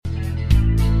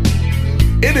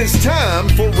It is time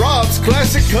for Rob's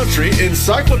Classic Country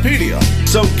Encyclopedia.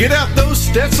 So get out those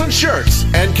Stetson shirts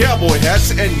and cowboy hats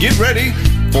and get ready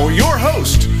for your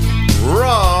host,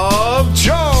 Rob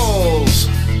Charles.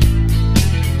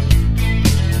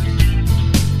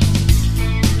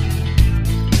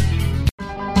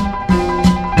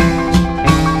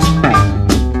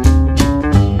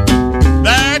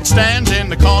 There it stands in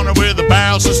the corner with the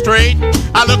barrel so straight.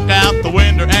 I look out the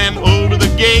window and over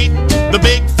the gate. The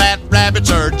big fat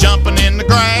rabbits are jumping in the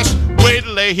grass. Wait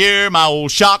till they hear my old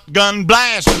shotgun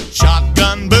blast.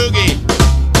 Shotgun boogie,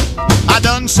 I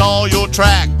done saw your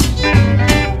track.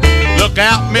 Look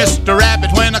out, Mr.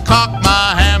 Rabbit, when I cock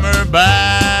my hammer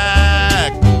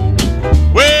back.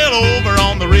 Well, over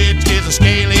on the ridge is a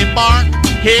scaly bark.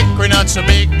 Hickory nuts so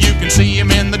big you can see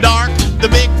 'em in the dark. The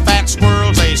big fat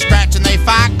squirrels, they scratch and they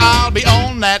fight. I'll be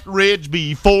on that ridge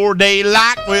before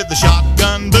daylight with the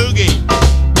shotgun boogie.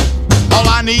 All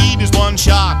I need is one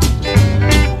shot.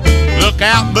 Look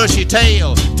out, bushy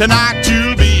tail, tonight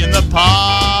you'll be in the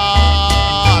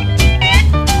pot.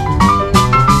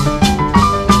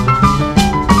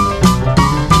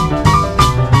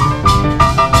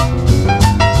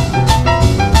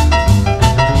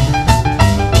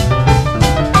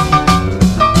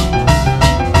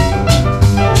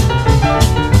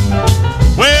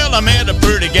 Well, I met a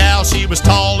pretty gal, she was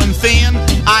tall and thin.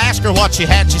 I asked her what she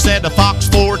had, she said a Fox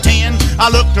 410. I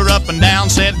looked her up and down,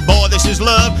 said, boy, this is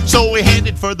love. So we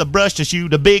headed for the brush to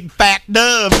shoot a big fat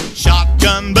dove.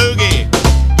 Shotgun boogie,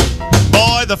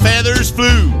 boy, the feathers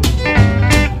flew.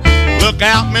 Look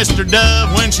out, Mr.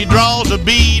 Dove, when she draws a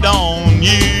bead on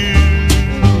you.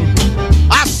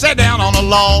 I sat down on a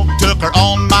log, took her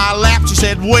on my lap. She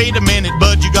said, wait a minute,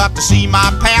 bud, you got to see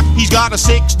my pap. He's got a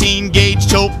 16 gauge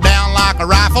choked down like a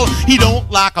rifle. He don't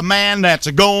like a man that's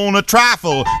a gonna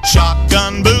trifle.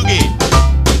 Shotgun boogie,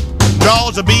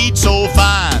 draws a bead so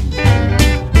fine.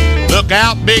 Look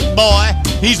out, big boy,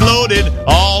 he's loaded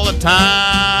all the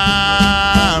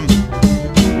time.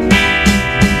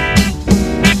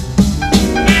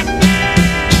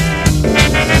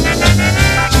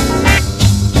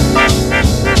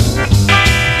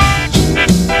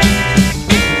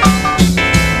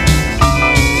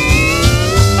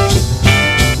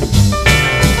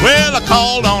 Well, I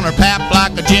called on her pap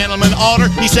like a gentleman oughter.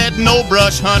 He said, no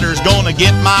brush hunter's gonna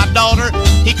get my daughter.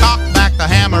 He cocked back the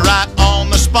hammer right on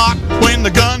the spot. When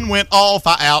the gun went off,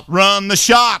 I outrun the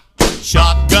shot.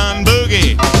 Shotgun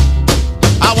boogie,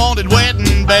 I wanted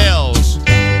wedding bells.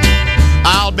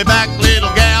 I'll be back,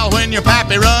 little gal, when your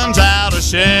pappy runs out of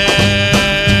shells.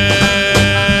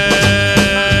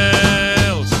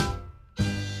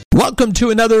 Welcome to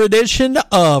another edition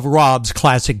of Rob's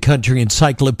Classic Country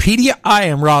Encyclopedia. I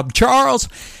am Rob Charles,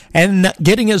 and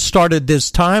getting us started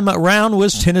this time around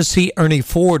was Tennessee Ernie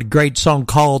Ford, great song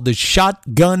called The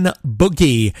Shotgun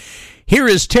Boogie. Here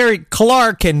is Terry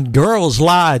Clark and Girls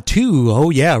Lie Too. Oh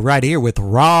yeah, right here with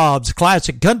Rob's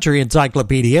Classic Country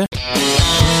Encyclopedia.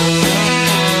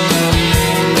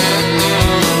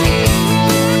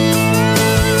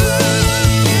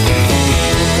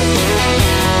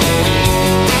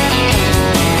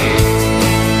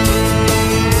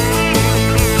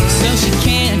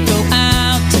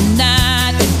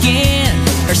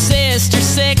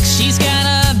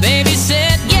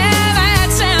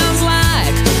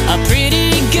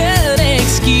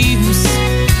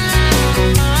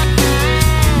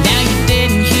 Now you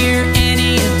didn't hear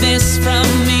any of this from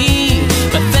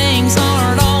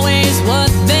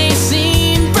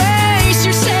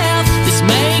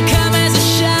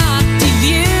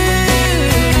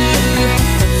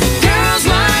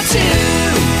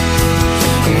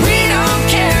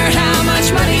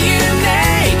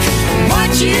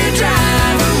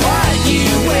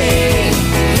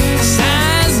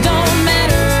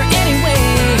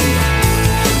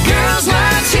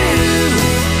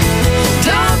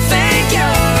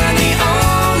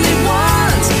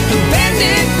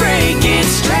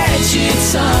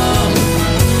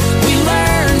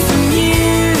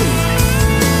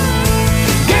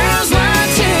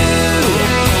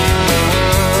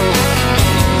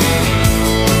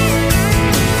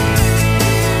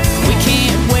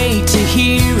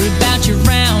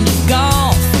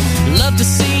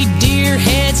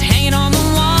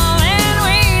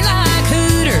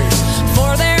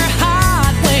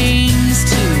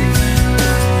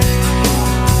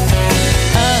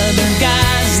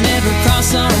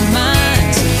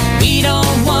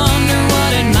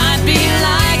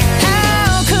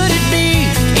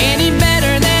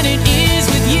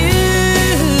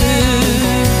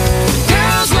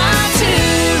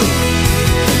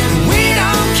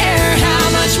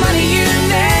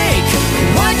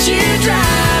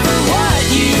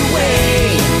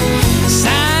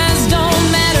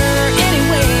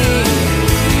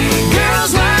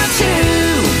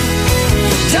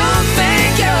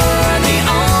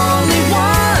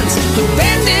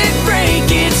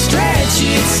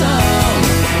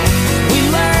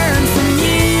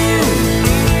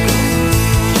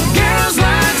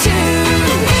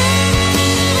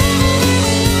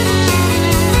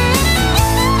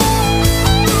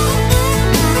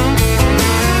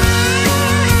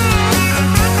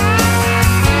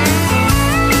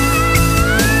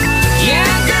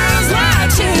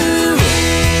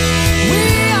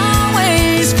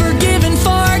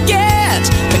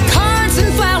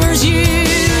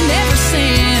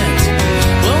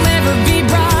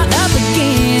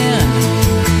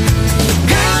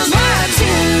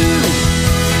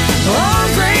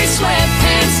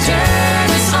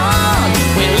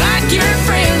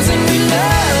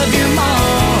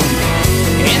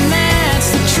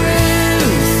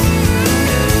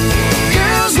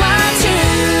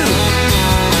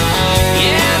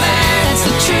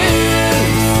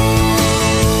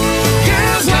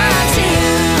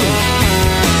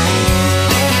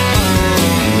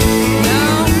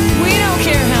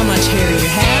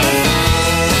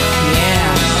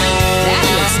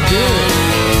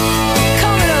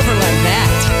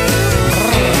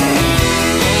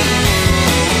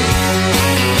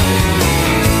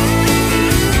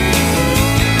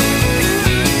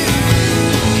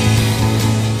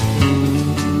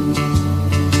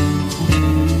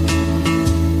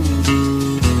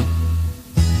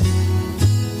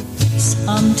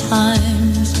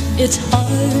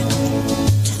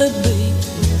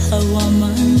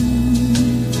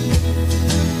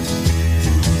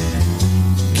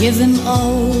given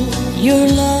all your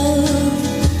love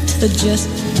to just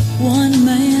one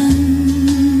man.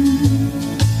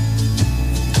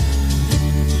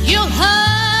 You'll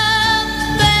have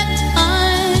bad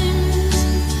times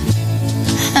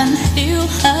and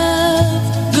he'll have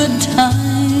good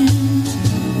times,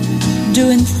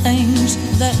 doing things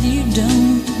that you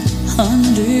don't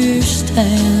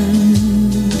understand.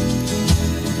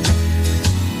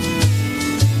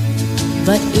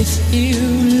 But if you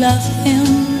love him,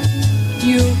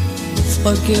 you'll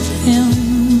forgive him,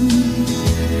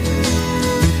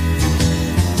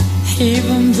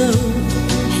 even though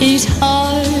he's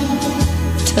hard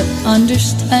to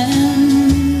understand.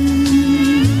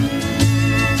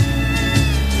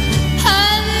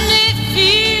 And if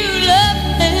you love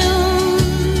him,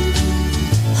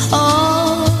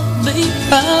 oh, be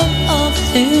proud of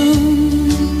him,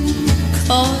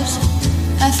 'cause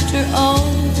after all,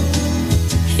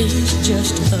 he's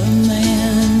just a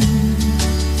man.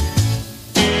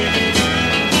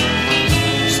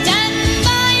 Stand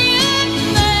by your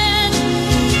man.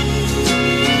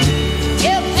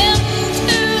 Give him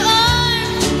 2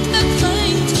 arms to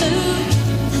cling to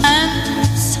and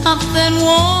something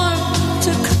warm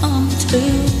to come to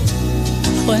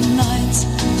when nights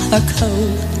are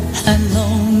cold and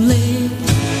lonely.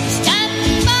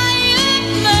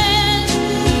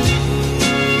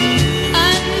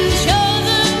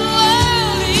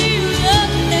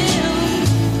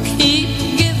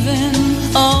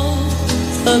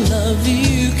 The love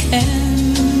you can.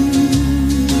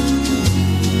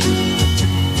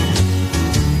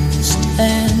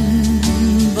 Stand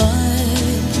by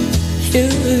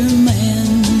your man.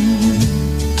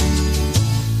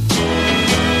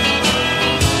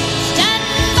 Stand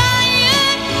by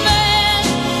your man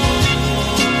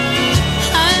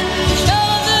and show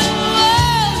the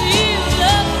world you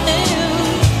love him.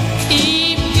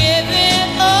 Keep giving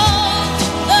all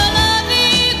the love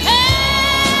you can.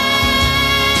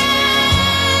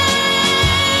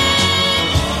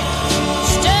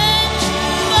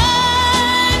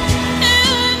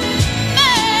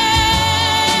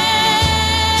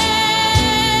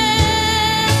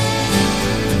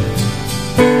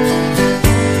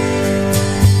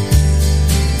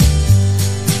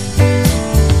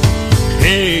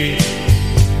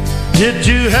 Did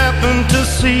you happen to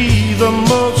see the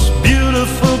most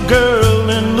beautiful girl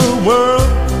in the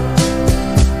world?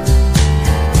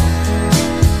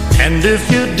 And if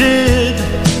you did,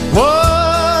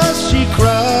 was she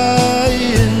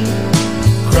crying,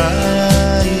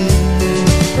 crying?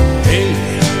 Hey,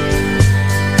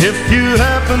 if you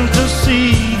happen to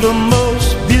see the most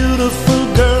beautiful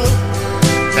girl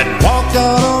that walked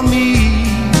out on me,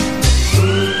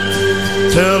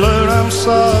 tell her I'm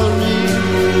sorry.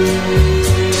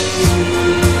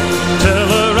 Tell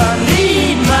her I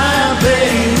need my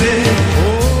baby.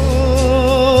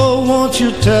 Oh, won't you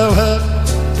tell her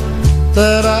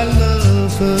that I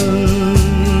love her?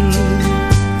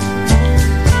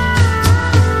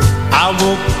 I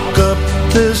woke up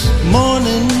this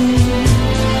morning,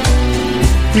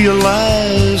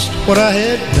 realized what I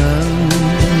had done.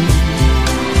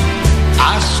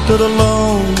 I stood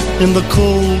alone in the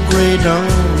cold gray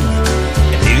dawn,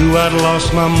 knew I'd lost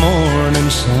my morning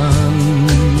sun.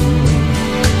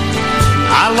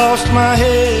 I lost my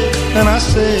head and I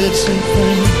said some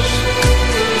things.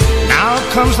 Now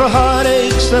comes the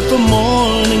heartaches that the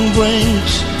morning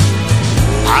brings.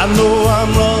 I know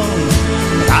I'm wrong,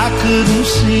 but I couldn't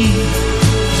see.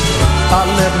 I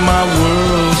let my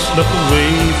world slip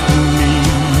away from me.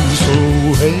 So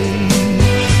hey,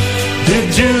 did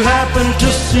you happen to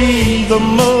see the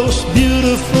most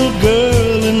beautiful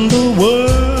girl in the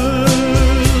world?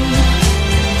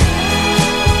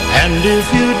 And if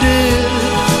you did,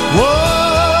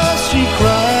 was she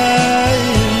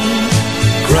crying,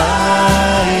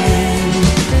 crying?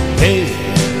 Hey,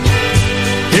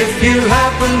 if you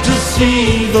happen to see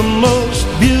the most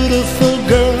beautiful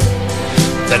girl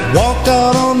that walked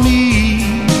out on me,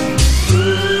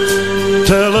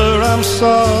 tell her I'm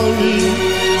sorry.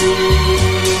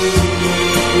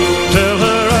 Tell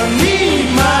her I need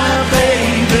my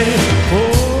baby.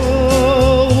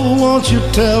 Oh, won't you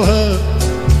tell her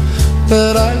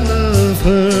that I love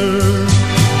her?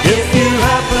 If you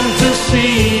happen to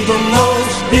see the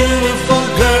most beautiful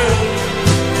girl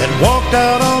that walked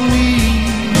out on me,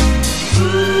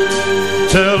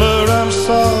 tell her I'm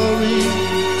sorry.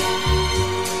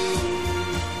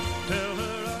 Tell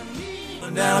her I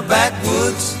need. Down a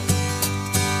backwoods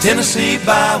Tennessee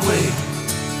byway,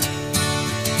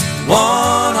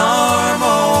 one arm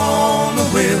on the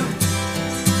wheel,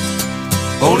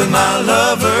 holding my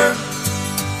lover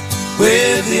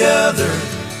with the other,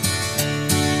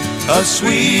 a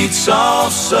sweet,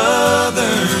 soft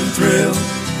southern thrill.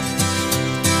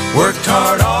 Worked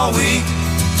hard all week,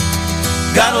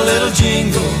 got a little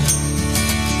jingle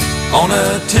on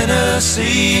a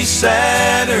Tennessee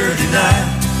Saturday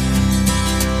night.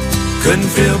 Couldn't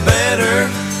feel better,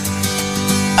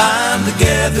 I'm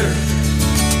together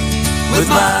with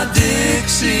my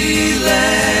Dixieland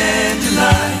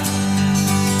delight.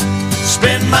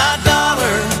 Spend my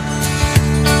dollar,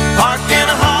 park in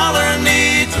a holler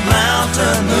neath the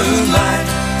mountain moonlight.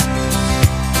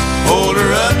 Hold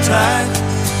her up tight,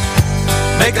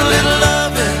 make a little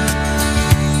loving,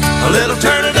 a little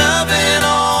turn it oven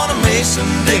on a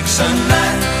Mason-Dixon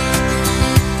night.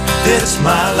 It's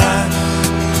my life,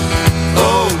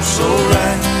 oh so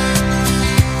right,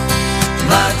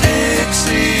 my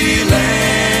Dixieland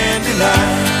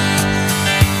delight.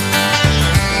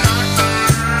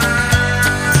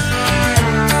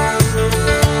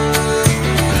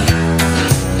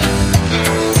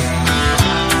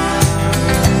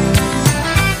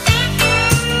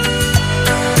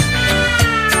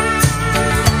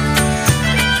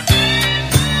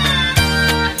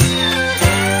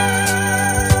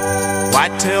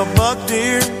 White-tailed buck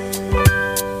deer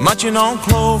munching on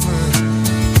clover,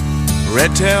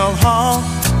 red-tailed hawk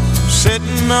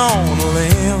sitting on a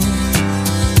limb,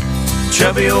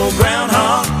 chubby old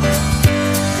groundhog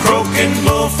croaking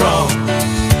bullfrog,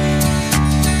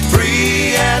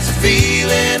 free as a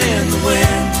feeling in the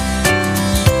wind.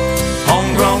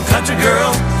 Homegrown country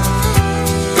girl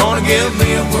gonna give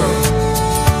me a whirl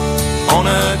on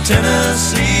a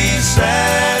Tennessee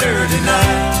Saturday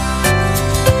night.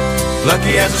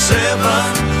 Lucky as a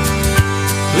seven,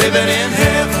 living in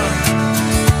heaven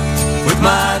with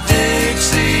my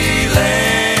Dixieland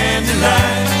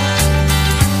delight.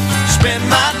 Spend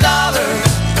my dollar,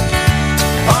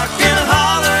 park in a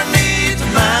holler neath the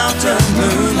mountain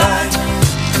moonlight.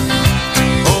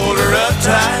 Hold her up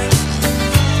tight,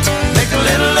 make a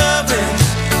little loving,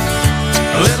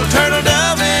 a little turtle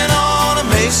doving on a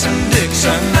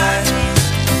Mason-Dixon night.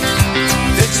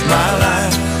 It's my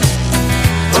life,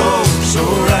 oh so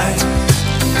right,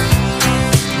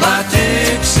 my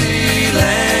Dixieland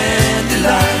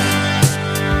delight.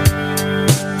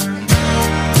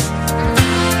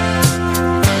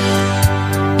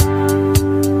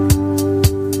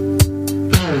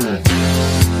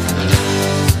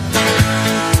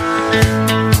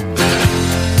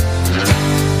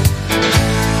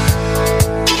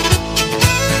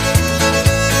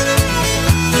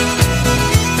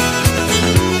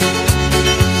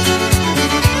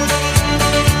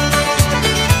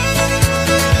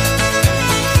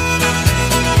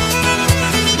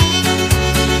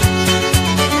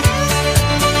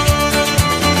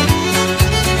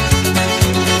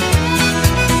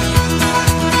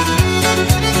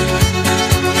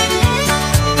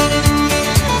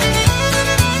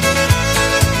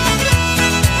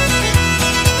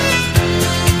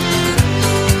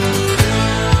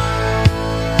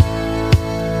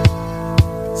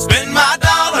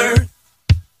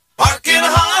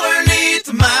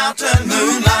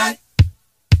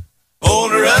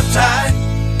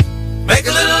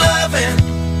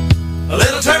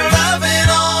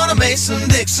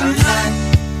 Mason-Dixon night,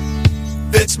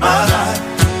 it's my life,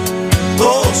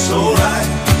 oh so right,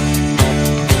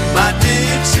 my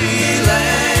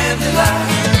Dixieland delight.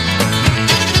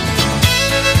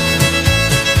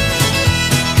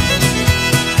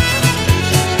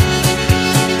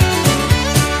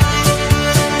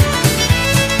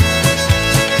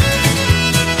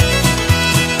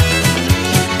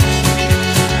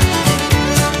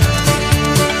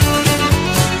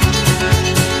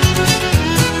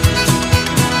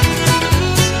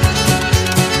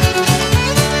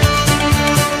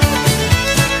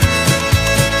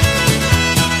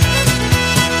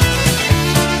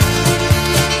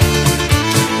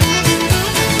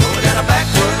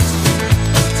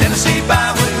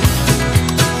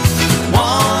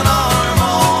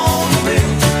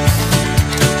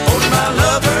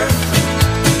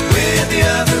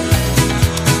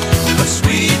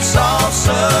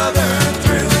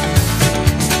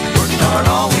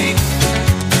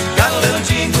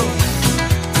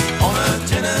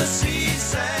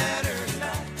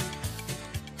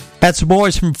 That's the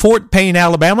boys from Fort Payne,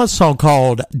 Alabama, a song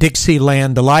called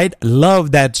Dixieland Delight.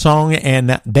 Love that song,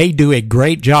 and they do a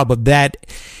great job of that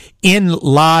in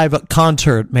live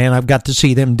concert. Man, I've got to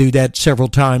see them do that several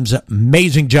times.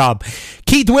 Amazing job.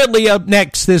 Keith Whitley up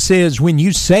next. This is When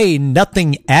You Say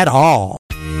Nothing at All.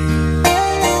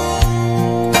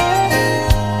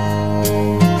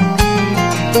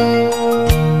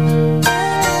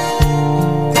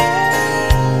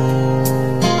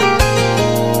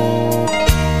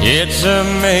 It's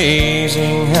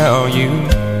amazing how you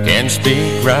can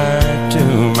speak right to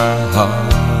my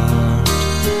heart.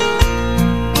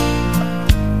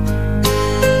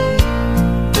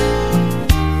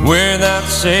 Without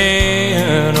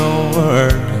saying a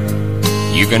word,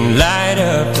 you can light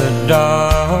up the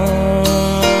dark.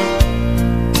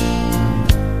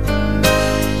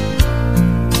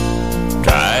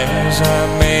 Try as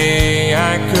I may,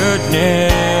 I could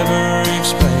never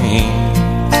explain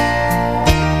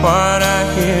what I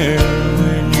hear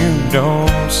when you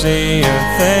don't say a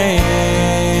thing.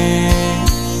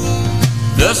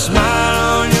 The smile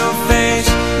on your face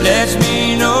lets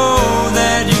me know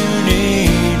that you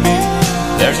need me.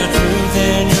 There's a truth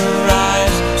in your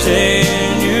eyes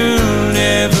saying you'll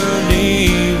never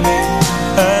leave me.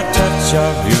 A touch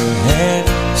of your hand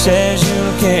says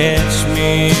you'll catch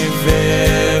me if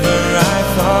ever I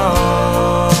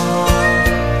fall.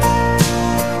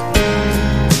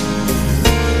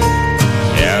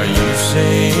 Now you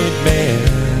say it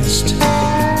best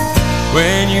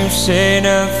when you say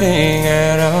nothing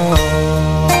at all.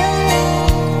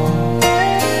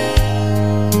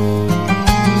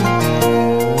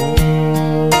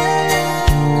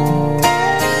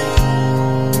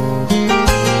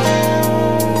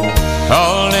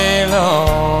 All day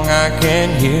long I can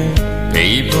hear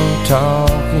people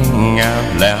talking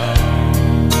out loud.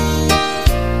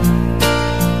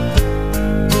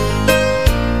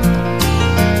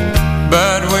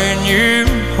 But when you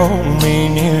hold me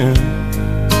near,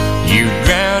 you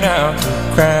drown out the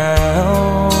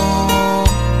crowd.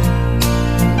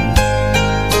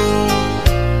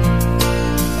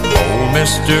 Old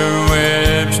Mr.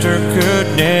 Webster could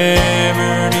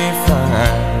never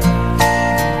define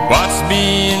what's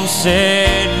being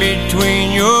said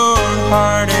between your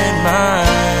heart and mine.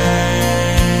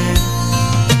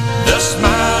 The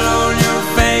smile on your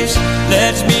face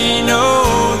lets me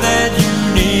know that you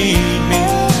need me.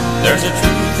 There's a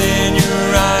truth in your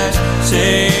eyes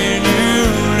saying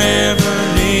you'll never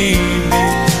leave me.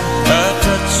 A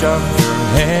touch of your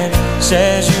hand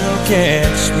says you'll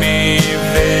catch me if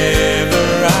ever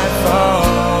I fall.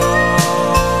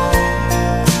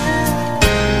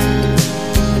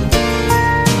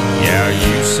 Yeah,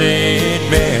 you say it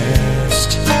best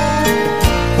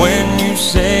when you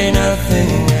say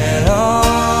nothing at all.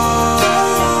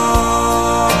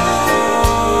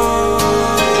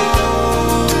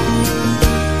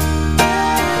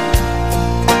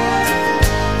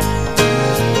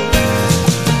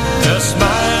 The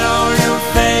smile on your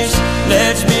face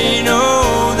lets me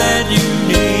know that you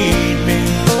need me.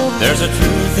 There's a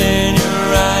truth in your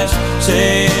eyes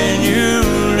saying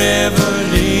you'll never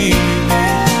leave me.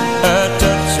 A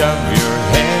touch of your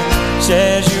hand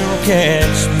says you'll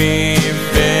catch me if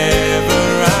ever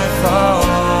I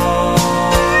fall.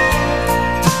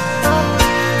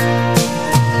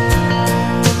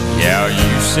 Yeah,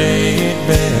 you say it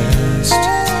best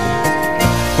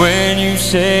when you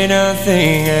say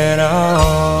nothing at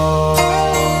all.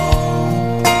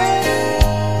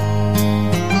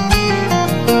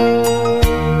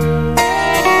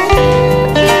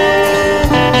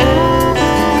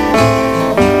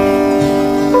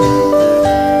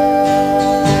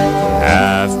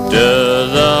 After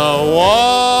the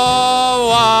war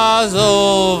was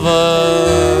over,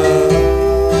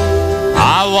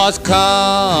 I was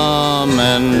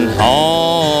coming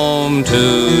home to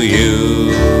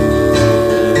you.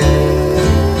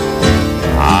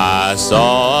 I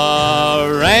saw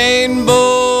a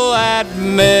rainbow at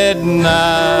midnight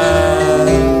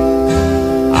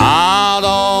out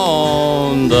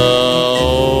on the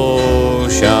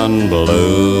ocean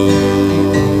blue.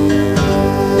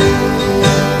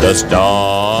 The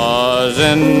stars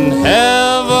in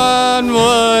heaven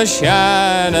were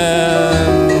shining.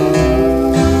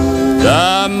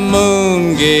 The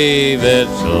moon gave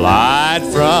its light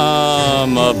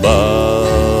from above.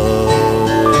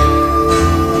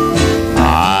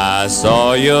 I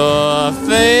saw your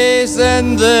face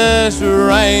in this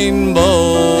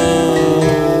rainbow.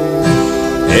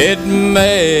 It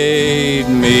made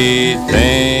me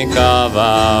think of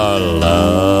our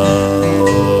love.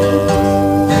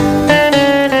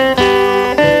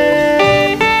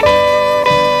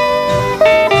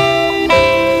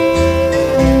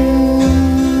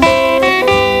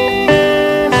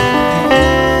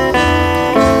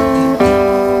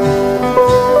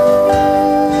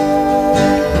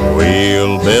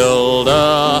 We'll build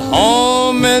a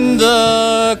home in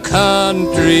the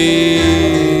country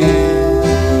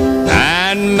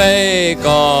and make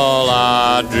all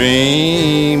our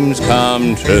dreams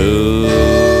come true.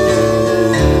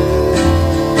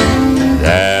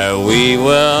 There we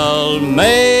will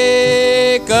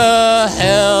make a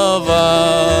heaven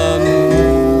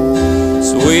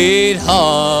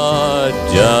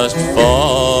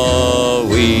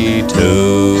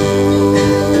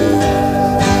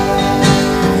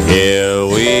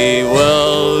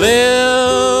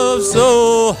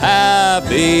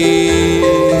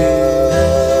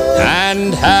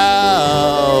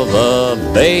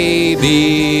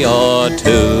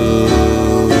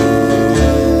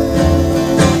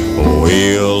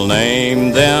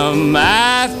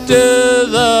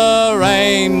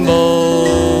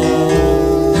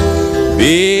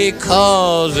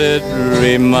it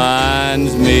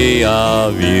reminds me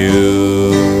of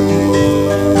you.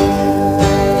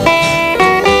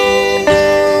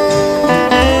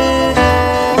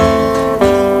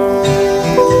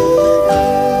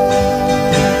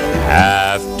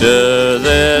 After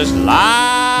this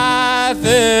life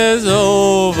is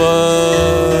over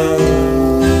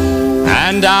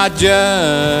and our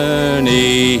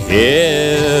journey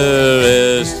here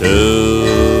is through,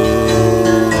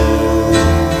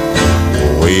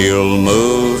 we'll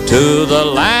move to the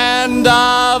land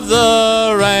of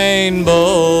the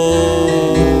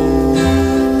rainbow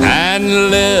and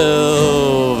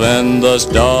live in the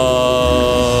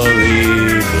starry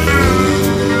blue.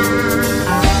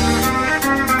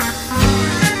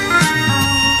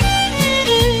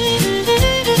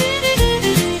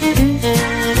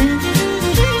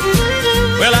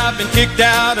 Well, I've been kicked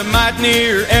out of might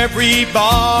near every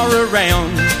bar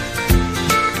around.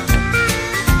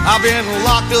 I've been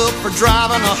locked up for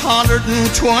driving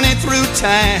 120 through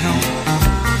town.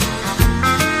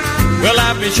 Well,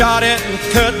 I've been shot at and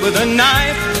cut with a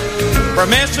knife for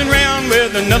messing around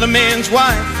with another man's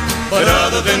wife. But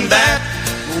other than that,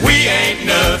 we ain't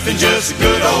nothing, just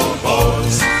good old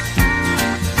boys.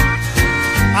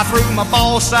 I threw my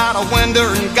boss out a window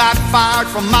and got fired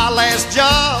from my last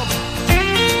job.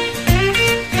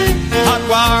 Hot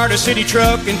wired a city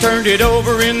truck and turned it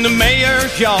over in the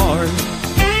mayor's yard.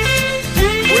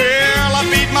 Well, I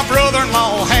beat my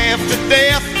brother-in-law half to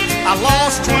death. I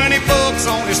lost 20 bucks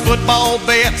on his football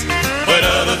bet. But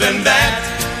other than that,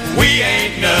 we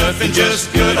ain't nothing, just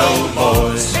good old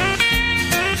boys.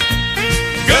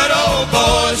 Good old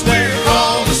boys, we're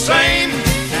all the same.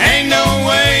 Ain't no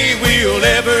way we'll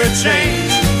ever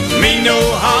change. Mean no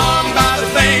harm by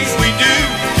the things we do,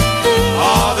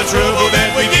 all the trouble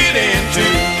that we get into.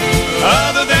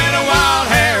 Other than a wild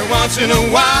hair once in a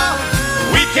while,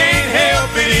 we can't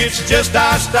help it, it's just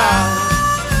our style.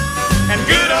 And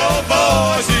good old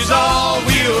boys is all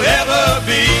we'll ever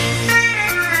be.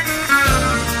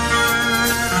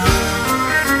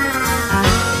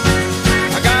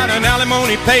 I got an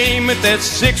alimony payment that's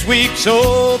 6 weeks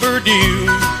overdue.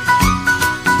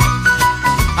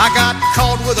 I got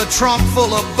caught with a trunk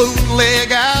full of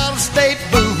bootleg out-of-state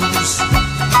booze.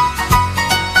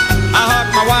 I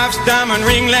hocked my wife's diamond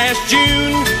ring last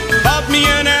June, bought me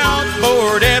an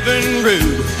outboard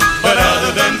Evinrude. But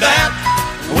other than that,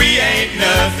 we ain't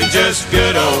nothing, just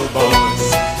good old boys.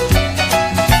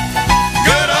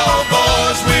 Good old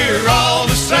boys, we're all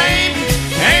the same.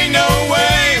 Ain't no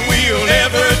way we'll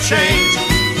ever change.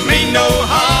 Mean no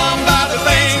harm by the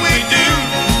things we do,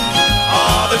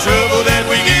 all the trouble that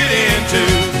we get into.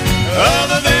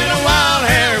 Other than a wild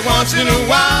hair once in a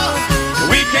while,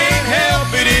 we can't help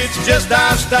it, it's just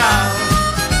our style.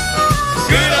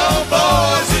 Good old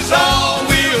boys is all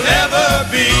we'll ever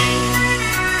be.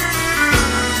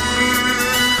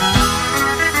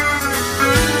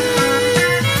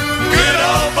 Good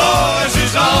old boys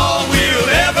is all we'll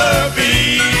ever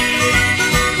be.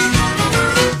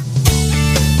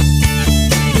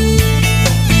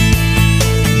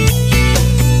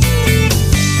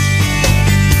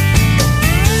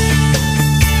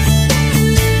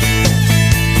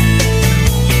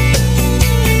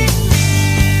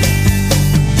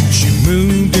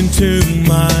 Into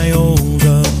my old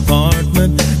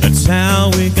apartment, that's how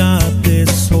we got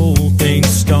this whole thing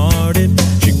started.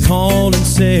 She called and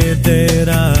said that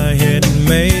I had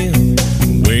mail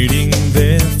waiting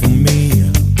there for me.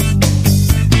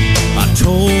 I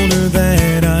told her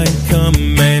that I'd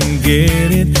come and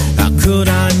get it. How could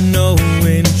I know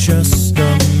in just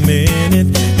a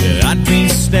minute that I'd be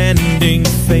standing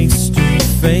face to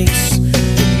face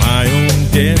with my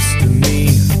own destiny?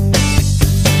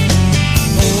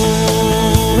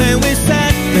 And we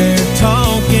sat there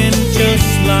talking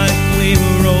just like we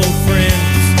were old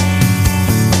friends.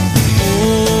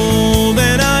 Oh,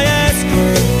 then I asked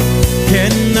her,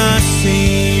 can I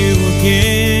see you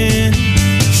again?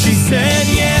 She said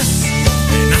yes,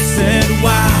 and I said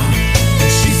wow.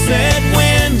 She said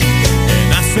when,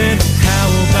 and I said how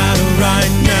about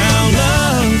right now,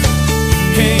 love?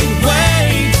 Can't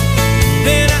wait.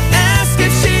 Then I asked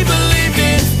if she believed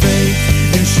in fate,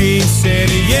 and she said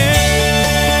yes.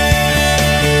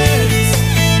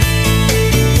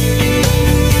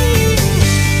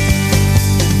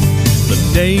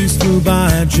 Days flew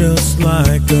by just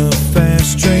like a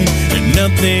fast train, and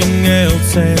nothing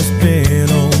else has been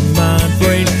on my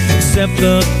brain except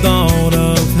the thought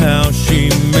of how she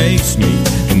makes me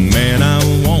the man I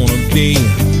wanna be.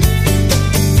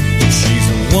 She's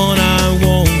the one I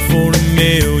want for a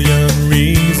million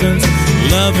reasons.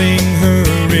 Loving her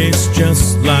is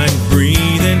just like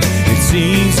breathing. It's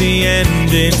easy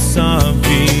and it's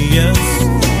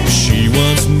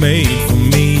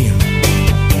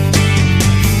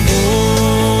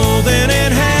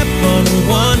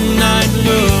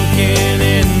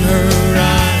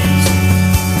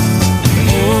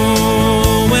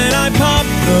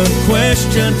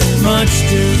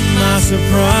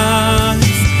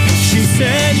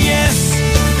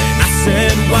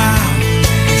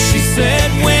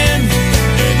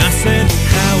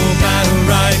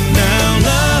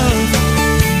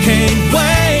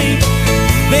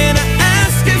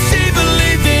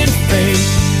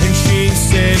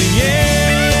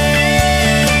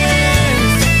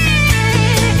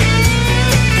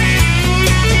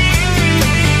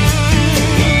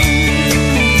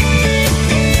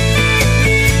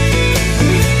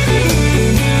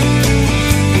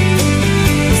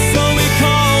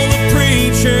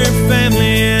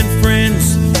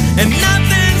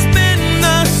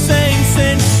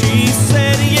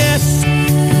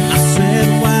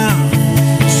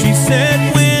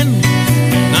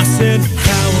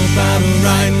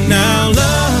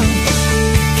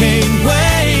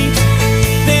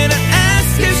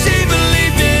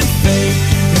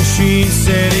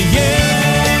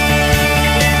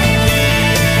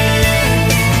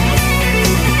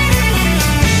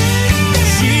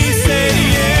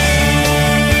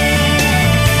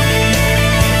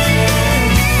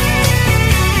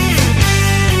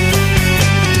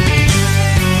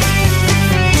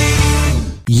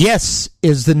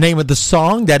is the name of the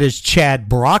song. That is Chad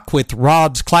Brock with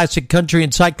Rob's Classic Country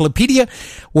Encyclopedia,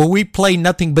 where we play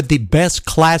nothing but the best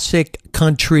classic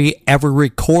country ever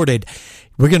recorded.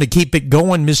 We're going to keep it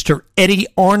going. Mr. Eddie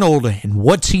Arnold, and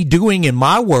What's He Doing in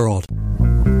My World?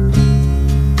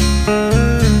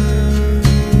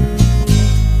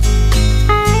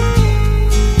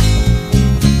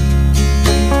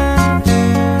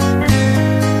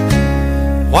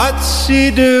 What's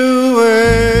he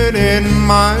doing in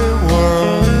my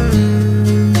world?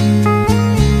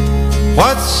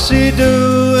 What's he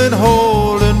doing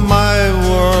holding my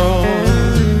world?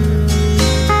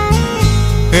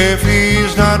 If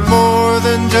he's not more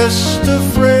than just a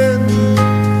friend,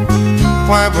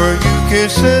 why were you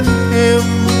kissing him?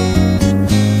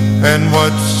 And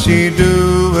what's he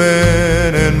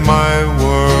doing in my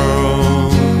world?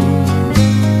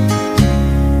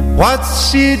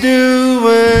 What's he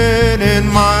doing in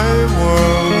my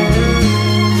world?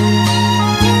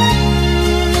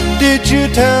 Did you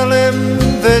tell him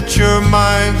that you're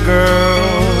my girl?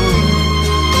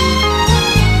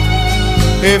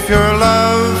 If your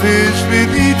love is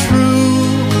really true,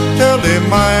 tell him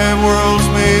my world's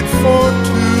made for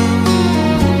two.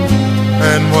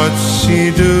 And what's he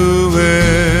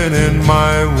doing in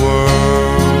my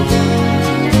world?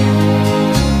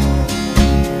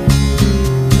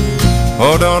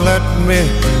 Oh, don't let me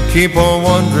keep on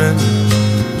wondering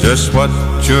just what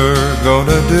you're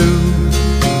gonna do.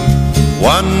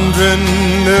 Wondering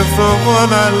if the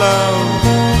one I love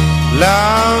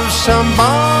loves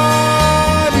somebody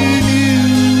new.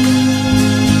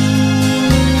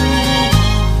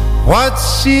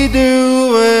 What's he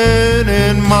doing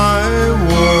in my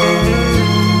world?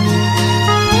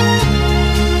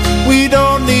 We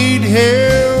don't need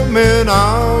him in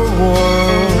our world.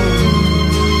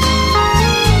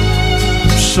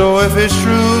 So if it's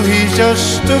true he's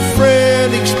just a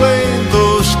friend, explain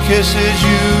those kisses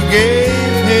you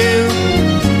gave him.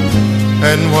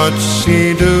 And what's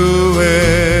he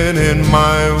doing in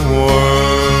my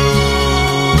world?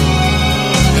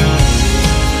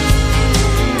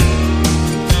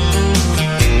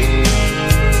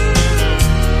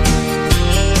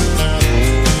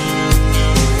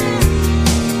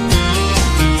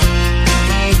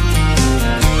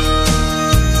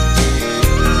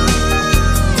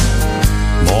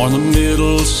 Born the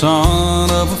middle son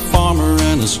of a farmer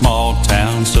in a small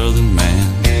town southern man.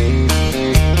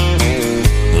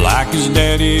 Like his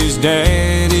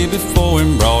daddy before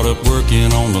him, brought up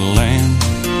working on the land.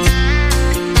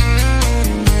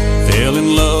 Fell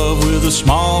in love with a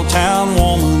small town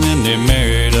woman and they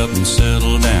married up and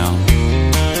settled down.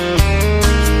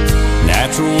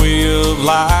 Natural way of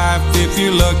life if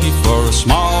you're lucky for a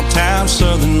small town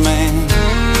southern man.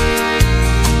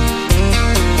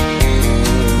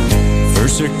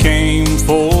 First there came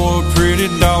 4 pretty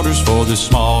daughters for this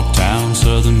small town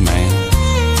southern man.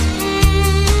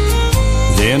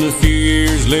 Then a few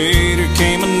years later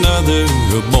came another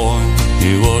boy,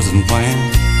 he wasn't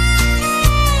planned.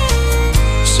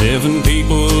 7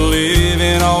 people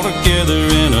living all together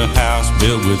in a house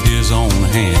built with his own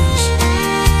hands.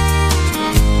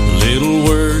 Little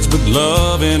words but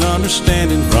love and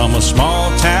understanding from a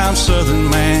small town southern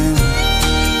man.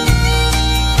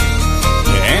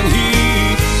 And he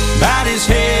bowed his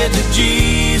head to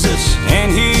Jesus,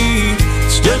 and he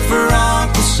stood for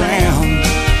Uncle Sam.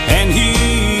 And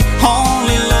he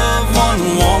only loved one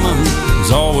woman,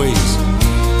 was always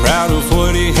proud of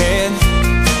what he had.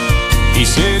 He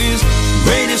said his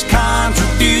greatest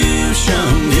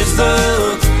contribution is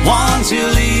the ones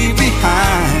he'll leave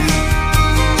behind.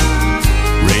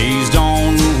 Raised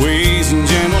on the ways and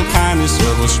gentle kindness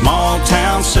of a small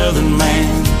town southern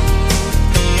man.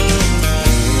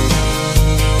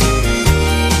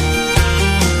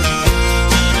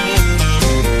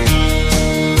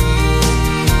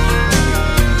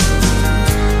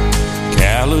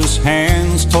 Callous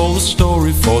hands told the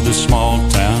story for this small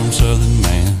town southern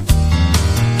man.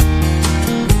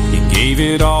 He gave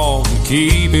it all to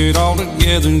keep it all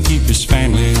together and keep his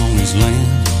family on his land.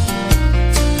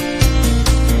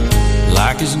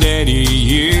 Like his daddy,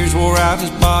 years wore out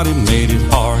his body, made it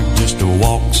hard just to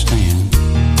walk and stand.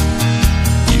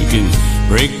 You can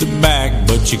break the back,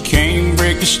 but you can't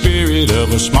break the spirit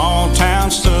of a small town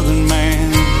southern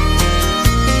man.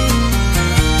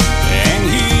 And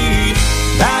he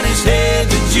bowed his head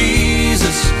to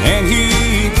Jesus, and he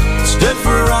stood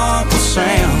for Uncle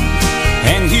Sam.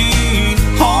 And he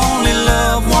only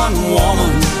loved one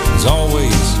woman, was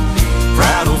always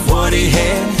proud of what he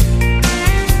had.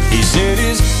 He said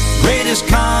his greatest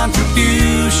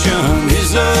contribution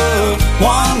is the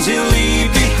ones he'll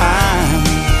leave behind.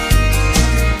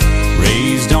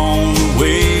 Raised on the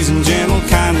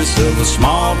of a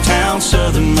small town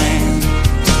southern man.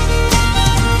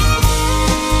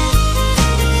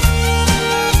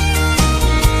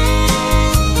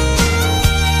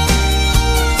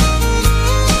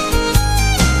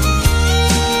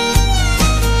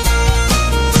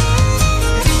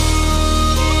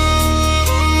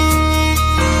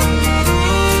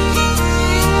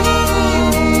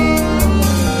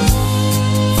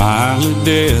 Finally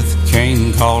death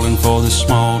came calling for this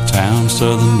small town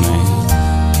southern man.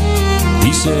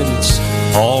 He said it's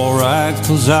alright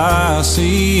 'cause I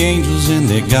see angels and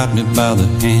they got me by the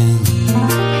hand.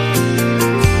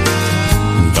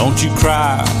 And don't you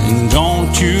cry and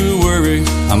don't you worry,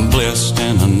 I'm blessed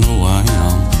and I know I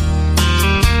am.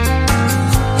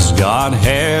 'Cause God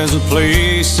has a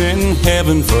place in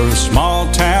heaven for a small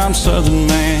town southern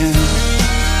man.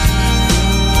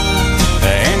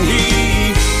 And he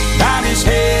bowed his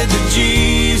head to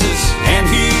Jesus, and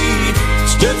he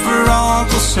stood for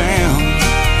Uncle Sam,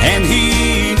 and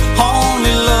he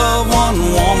only loved one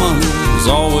woman, was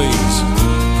always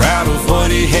proud of what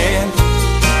he had.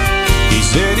 He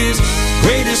said his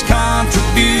greatest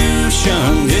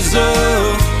contribution is the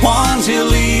ones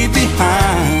he'll leave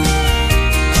behind,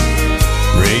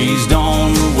 raised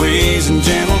on the ways and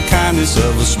gentle kindness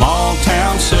of a small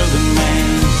town southern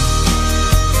man.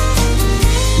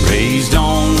 Raised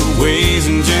on the ways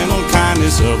and gentle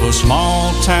kindness of a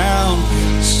small town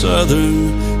southern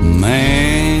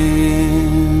man.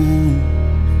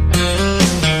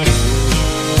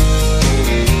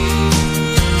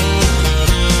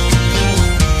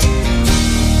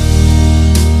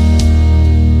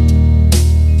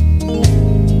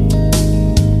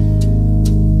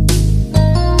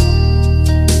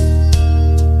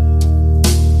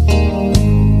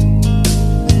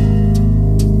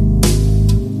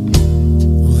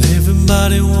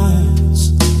 Everybody wants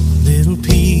a little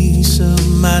piece of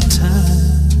my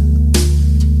time.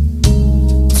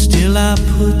 Still I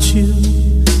put you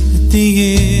at the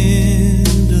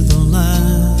end of the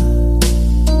line.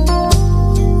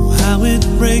 Oh, how it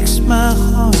breaks my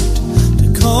heart to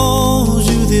cause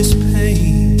you this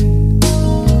pain,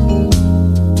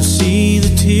 to see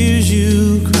the tears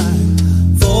you cry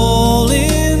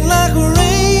falling like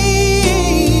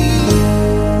rain.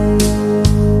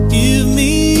 Give me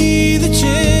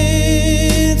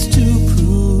chance to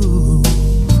prove,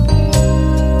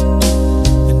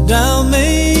 and I'll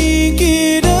make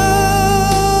it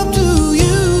up to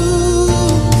you.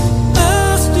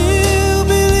 I still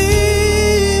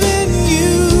believe in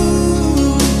you,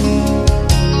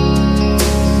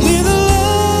 with a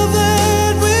love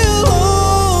that will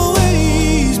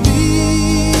always be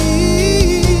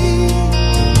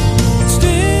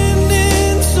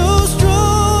standing so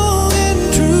strong and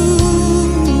true.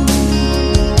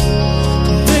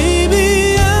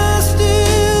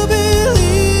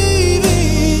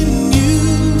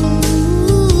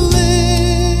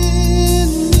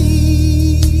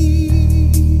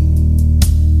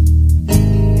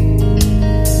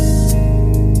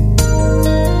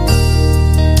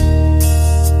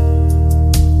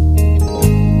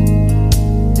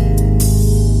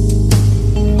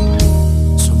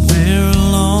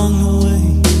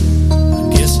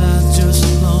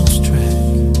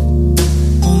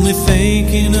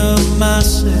 Thinking of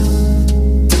myself,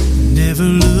 never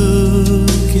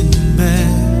looking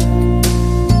back.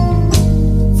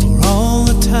 For all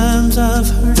the times I've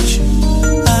hurt you,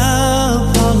 I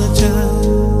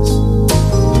apologize.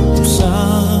 I'm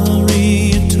sorry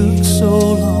it took so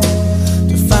long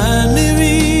to finally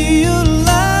realize.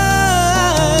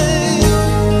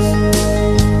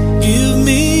 Give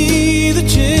me the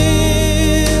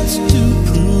chance to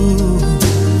prove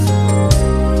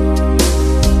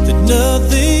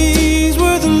nothing's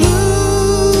worth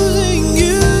losing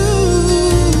you.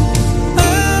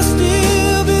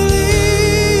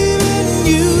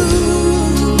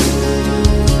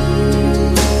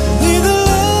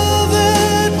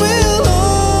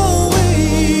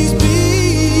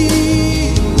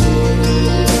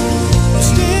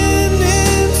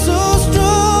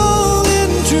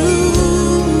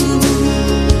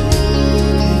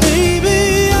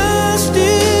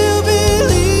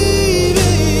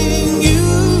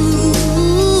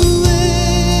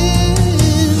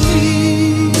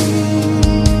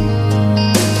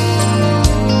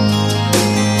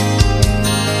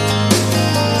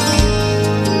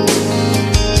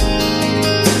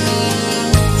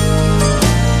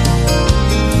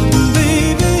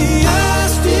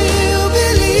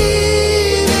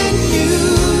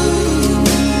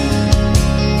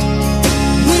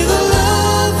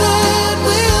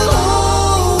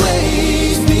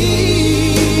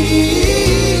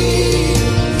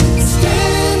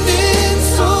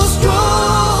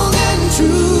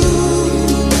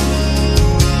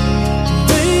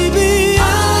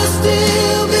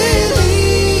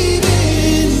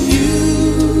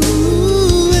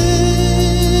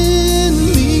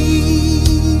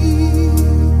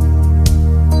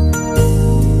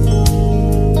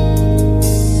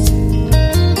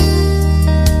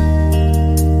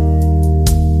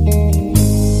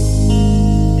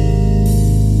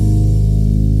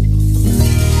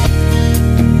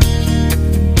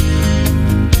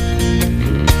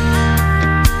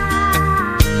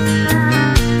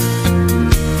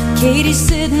 Katie's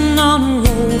sitting on her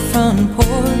old front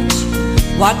porch,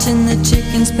 watching the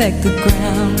chickens peck the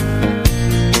ground.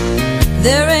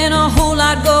 There ain't a whole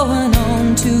lot going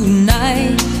on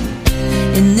tonight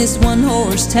in this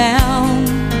one-horse town.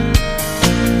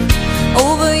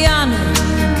 Over yonder,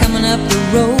 coming up the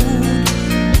road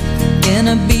in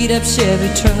a beat-up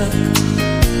Chevy truck,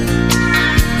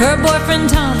 her boyfriend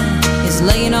Tommy is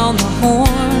laying on the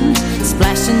horn,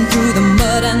 splashing through the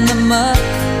mud and the muck.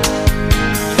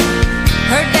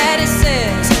 Her daddy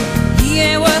says he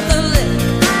ain't worth a lick.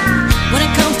 When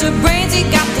it comes to brains, he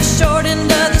got the short end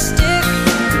of the stick.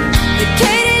 But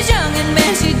Katie's young and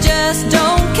man, she just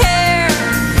don't care.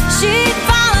 She'd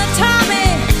follow Tommy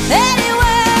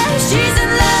anywhere. She's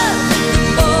in love with the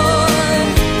boy.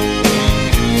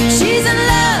 She's in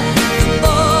love with the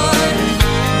boy.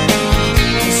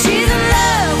 She's in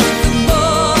love with the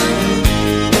boy.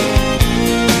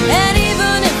 And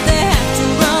even if they have to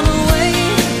run away,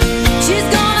 she's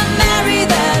gonna marry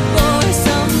that boy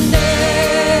someday.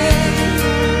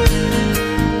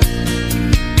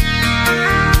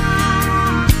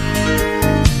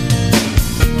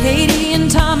 Katie and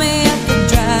Tommy at the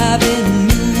drive-in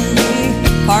movie,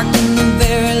 parked in the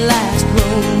very last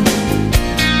row.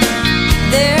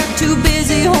 They're too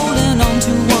busy holding on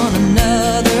to one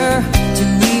another to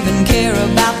even care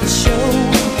about the show.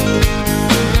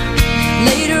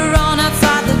 Later on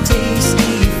outside the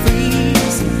Tasty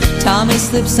Freeze, Tommy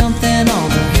slips something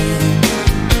on her hand.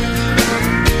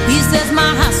 He says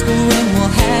my high school ring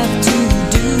will have to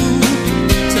do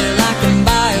till I can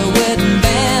buy a wedding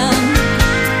band.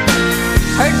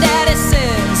 Her daddy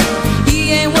says he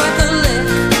ain't worth a lick.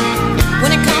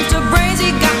 When it comes to brains,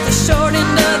 he got the short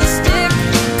end of the stick.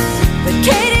 But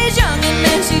Katie's young and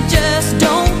man, she just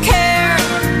don't care.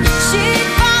 She'd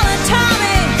follow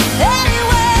Tommy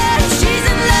anywhere. She's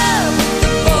in love with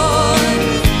the boy.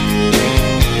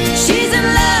 She's in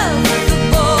love with the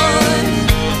boy.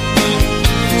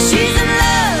 She's in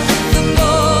love with the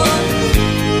boy.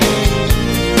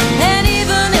 And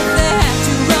even if they have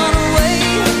to run away,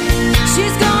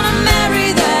 she's gonna marry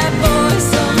that boy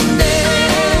someday.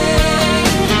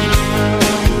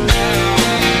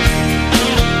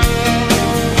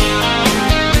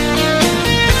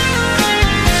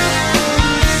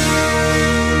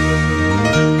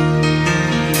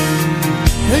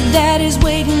 Her daddy's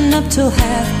waiting up till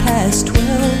 12:30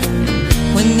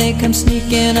 when they come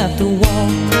sneaking up the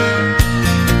walk.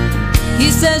 He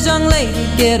says, young lady,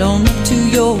 get on up to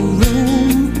your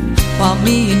room while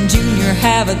me and Junior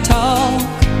have a talk.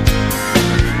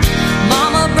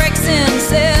 Mama breaks in and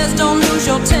says, don't lose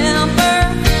your temper.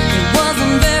 It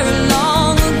wasn't very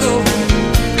long ago.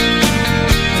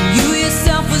 You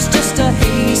yourself was just a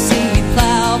hayseed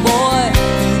plowboy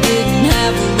who didn't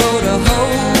have a row to hoe.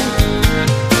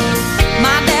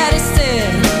 My daddy said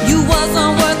you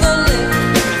wasn't worth a lick.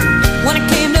 When it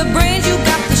came to brains, you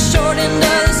got the short end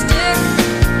of the stick.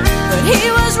 But he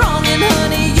was wrong, and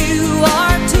honey, you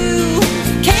are too.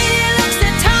 Katie looks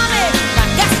at Tommy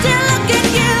like I still look at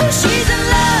you. She's in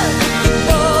love with the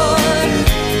boy.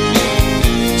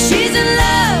 She's in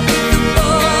love with the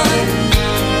boy.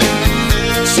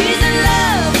 She's in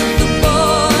love with the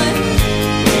boy.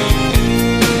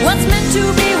 What's meant to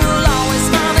be will always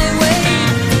find a way.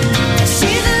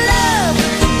 She's in love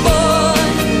with the boy.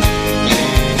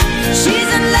 She's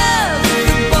in love with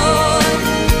the boy.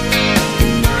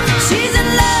 She's in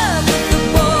love with the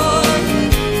boy.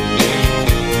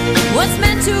 What's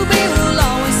meant to be will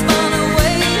always find a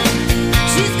way.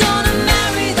 She's gonna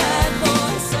marry that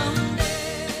boy someday.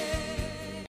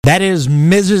 That is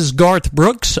Mrs. Garth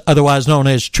Brooks, otherwise known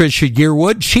as Trisha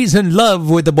Yearwood. She's in love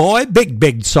with the boy.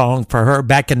 Big song for her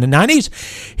back in the 90s.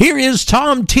 Here is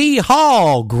Tom T.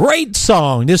 Hall. Great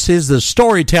song. This is The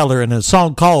Storyteller in a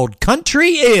song called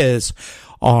Country Is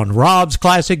on Rob's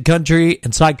Classic Country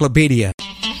Encyclopedia.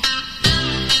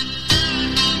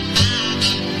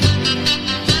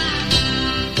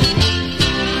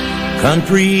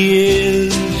 Country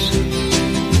is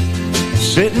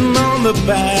sitting on the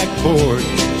back porch,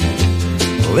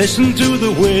 listen to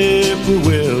the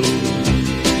whippoorwill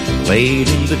late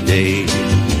in the day.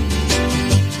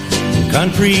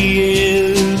 Country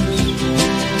is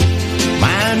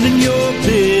minding your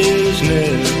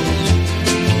business,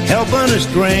 helping a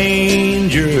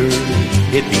stranger,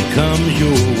 it becomes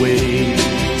your way.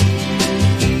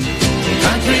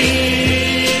 Country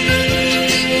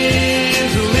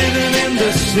is living in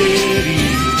the city,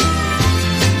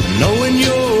 knowing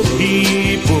your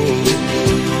people,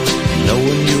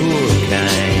 knowing your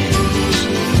kind.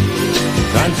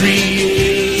 Country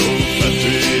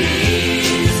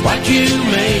is what you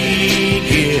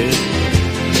make it.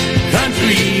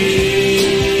 Country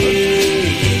is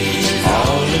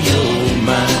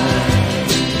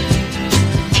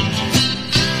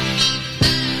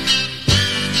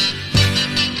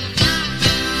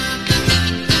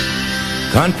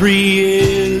Country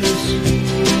is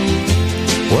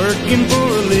working for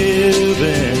a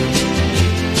living,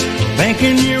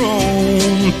 thinking your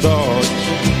own thoughts,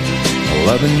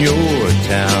 loving your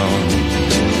town.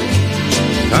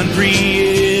 Country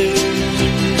is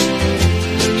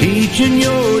teaching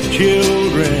your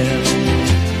children,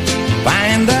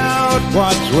 find out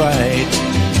what's right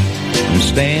and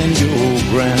stand your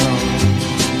ground.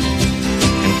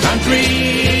 And country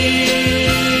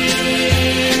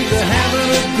is having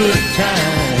a good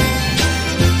time,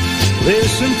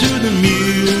 listen to the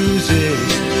music,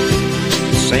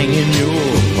 singing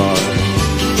your part.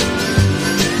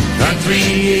 Country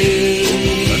is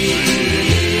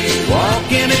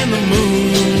walking in the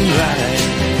moonlight.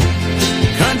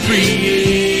 Country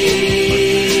is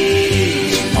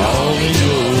all in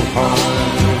your heart.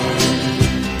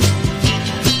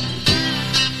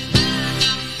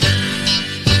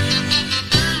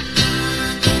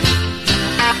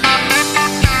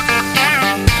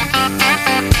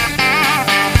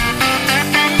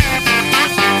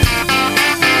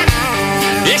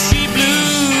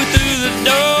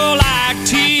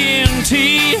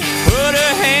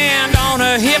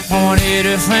 Pointed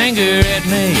a finger at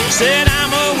me, said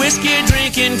I'm a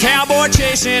whiskey-drinking,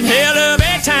 cowboy-chasing hell of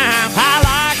a time. I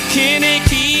like Kenny,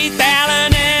 Keith,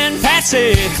 Allen, and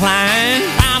Patsy Cline.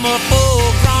 I'm a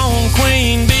full-grown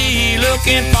queen bee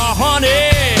looking for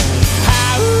honey.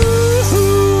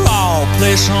 I'll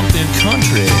play something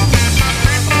country.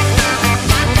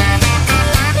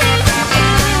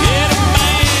 Yeah, the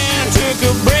band took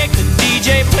a break, the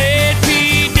DJ played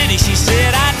P. Diddy. She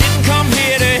said I didn't come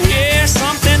here to hear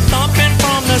something thumping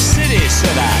from the city.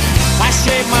 Said I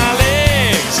shaved my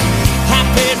legs, I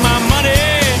paid my money.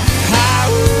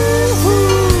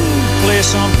 Play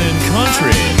something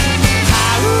country.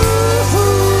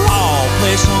 I'll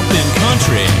play something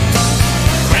country.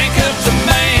 Crank up the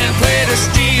band, play the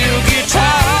steel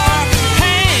guitar.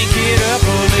 Hank it up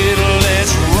a little,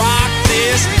 let's rock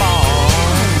this bar.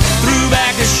 Threw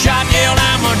back a shot, yelled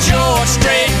I'm a George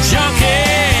Strait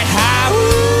junkie.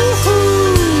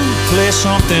 Play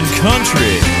something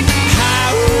country.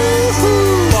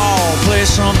 I'll play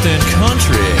something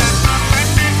country.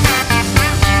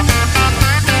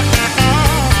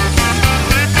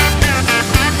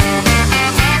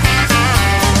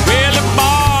 Well, the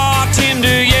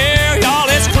bartender, yeah, y'all,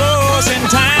 it's closing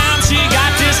time. She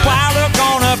got this wild look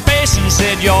on her face and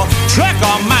said, your truck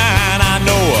or mine, I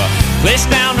know a place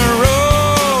down the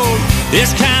road.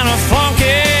 It's kind of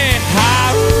funky.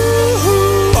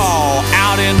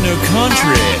 In the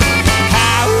country.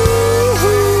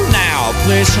 Now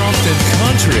play something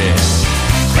country.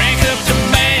 Crank up the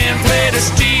band, play the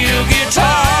steel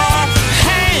guitar.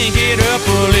 Hang it up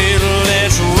a little,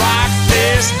 let's rock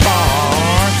this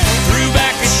bar. Threw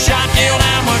back a shot, yelled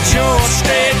I'm a George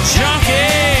Strait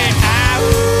junkie.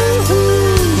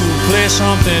 Play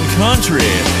something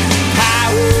country.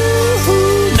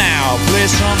 Now play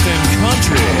something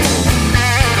country.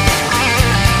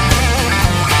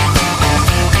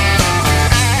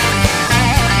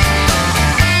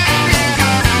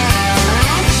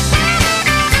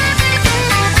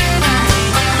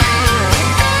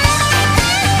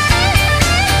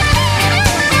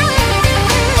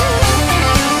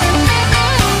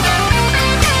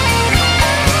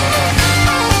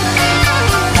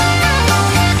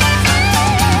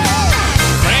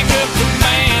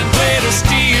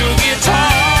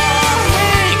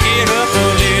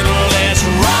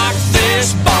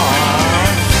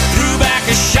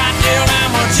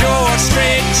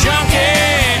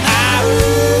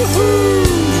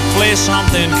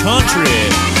 Something country.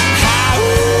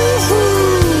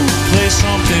 Play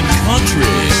something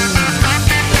country.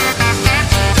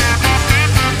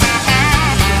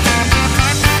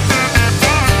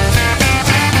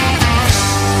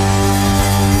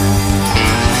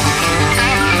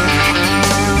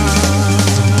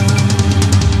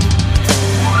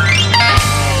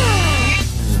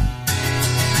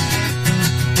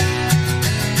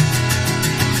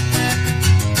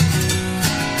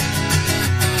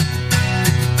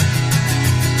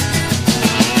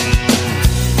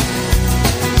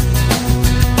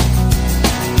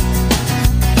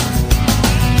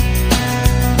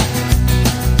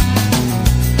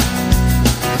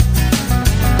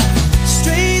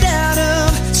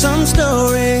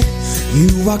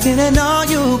 Walked in all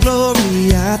your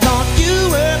glory. I thought you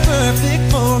were perfect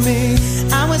for me.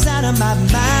 I was out of my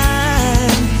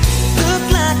mind.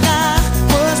 Looked like I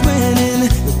was winning.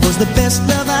 It was the best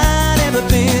love I'd ever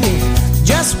been in.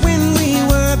 Just when we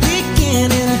were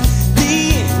beginning,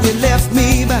 the end you left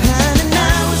me behind. And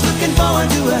I was looking forward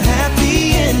to a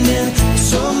happy ending.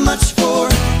 So much for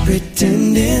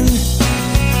pretending.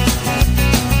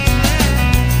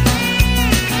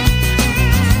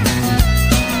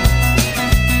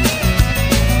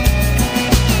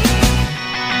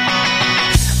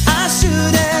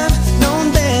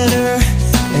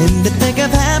 to think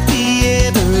of happy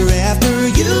ever after,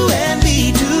 you and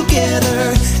me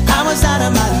together. I was out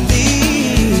of my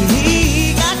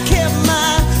league. I kept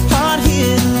my heart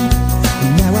hidden.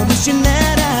 Now I'm wishing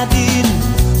that I didn't.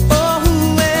 Oh,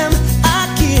 who am I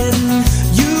kidding?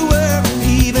 You were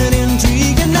even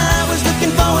intrigued, and I was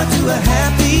looking forward to a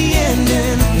happy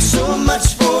ending. So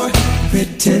much for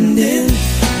pretending.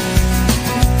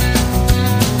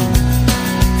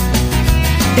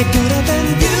 It could have been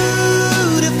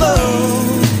beautiful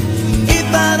if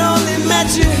I'd only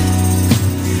met you,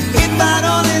 if I'd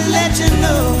only let you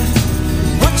know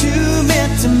what you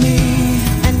meant to me.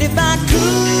 And if I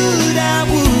could, I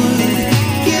would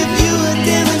give you a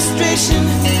demonstration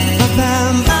of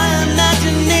how my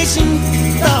imagination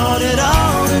thought it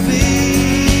ought to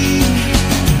be.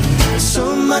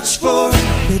 So much for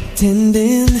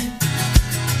pretending.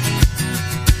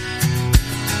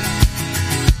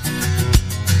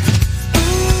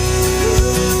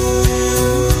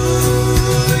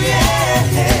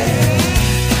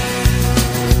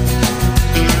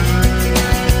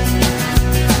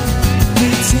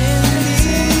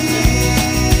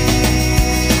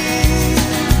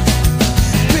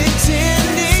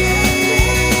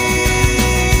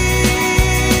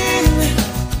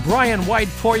 Brian White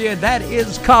for you. That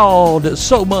is called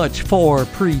So Much for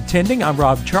Pretending. I'm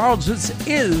Rob Charles. This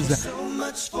is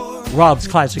Rob's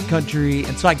Classic Country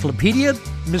Encyclopedia.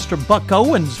 Mr. Buck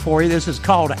Owens for you. This is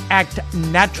called Act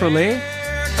Naturally.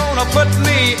 They're gonna put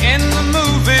me in the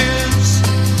movies.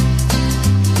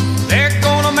 They're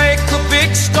gonna make a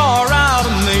big star out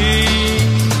of me.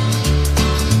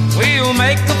 We'll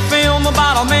make a film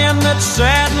about a man that's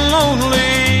sad and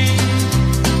lonely.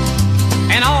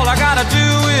 And all I gotta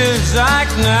do is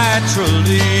act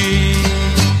naturally.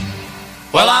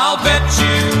 Well, I'll bet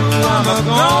you I'm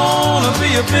gonna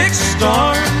be a big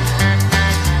star.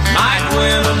 Might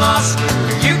win an Oscar,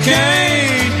 you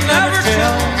can't never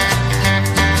tell.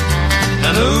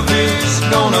 The movie's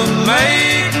gonna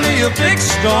make me a big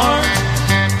star,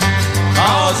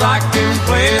 'cause I can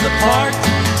play the part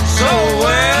so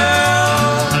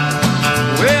well.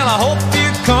 Well, I hope you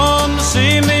come to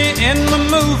see me in the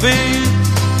movie.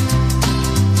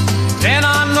 Then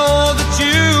I know that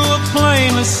you will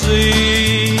plainly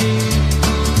see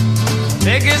the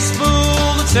biggest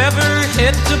fool that's ever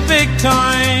hit the big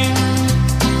time.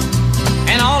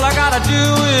 And all I gotta do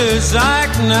is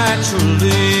act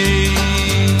naturally.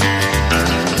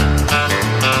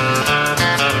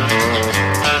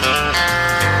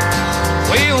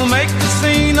 We'll make a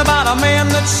scene about a man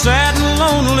that's sad and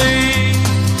lonely,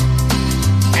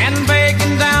 and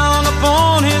begging down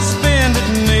upon his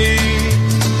bended knee.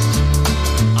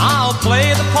 I'll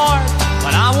play the part,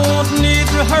 but I won't need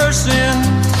rehearsing.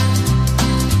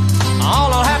 All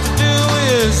I'll have to do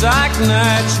is act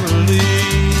naturally.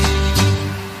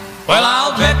 Well,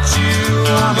 I'll bet you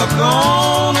I'm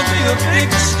gonna be a big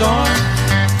star.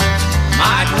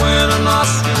 Might win an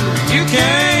Oscar, you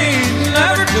can't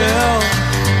never tell.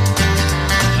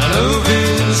 The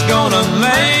movie's gonna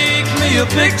make me a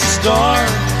big star,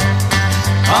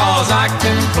 'cause I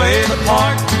can play the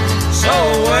part so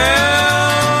well.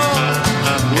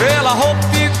 Well, I hope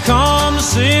you come to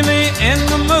see me in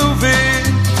the movie.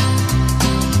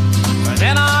 But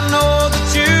then I know that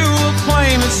you will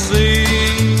plainly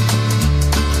see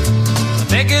the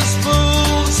biggest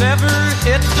fool that's ever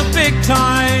hit the big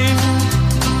time.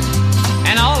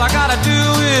 And all I gotta do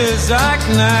is act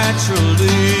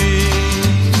naturally.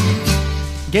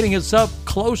 Getting us up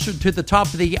closer to the top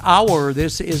of the hour,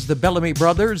 this is the Bellamy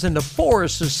Brothers and the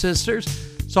Forrester Sisters.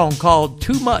 Song called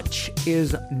Too Much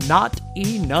Is Not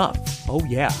Enough. Oh,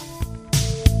 yeah.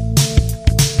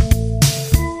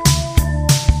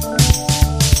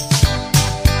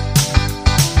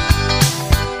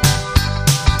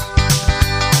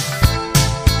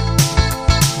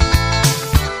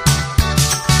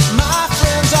 My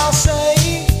friends all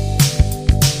say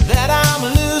that I'm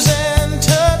losing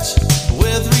touch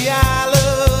with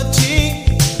reality,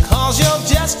 'cause you're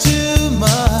just too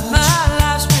much. My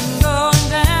life's been going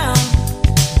down,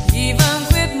 even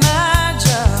quit my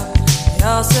job.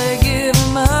 Y'all say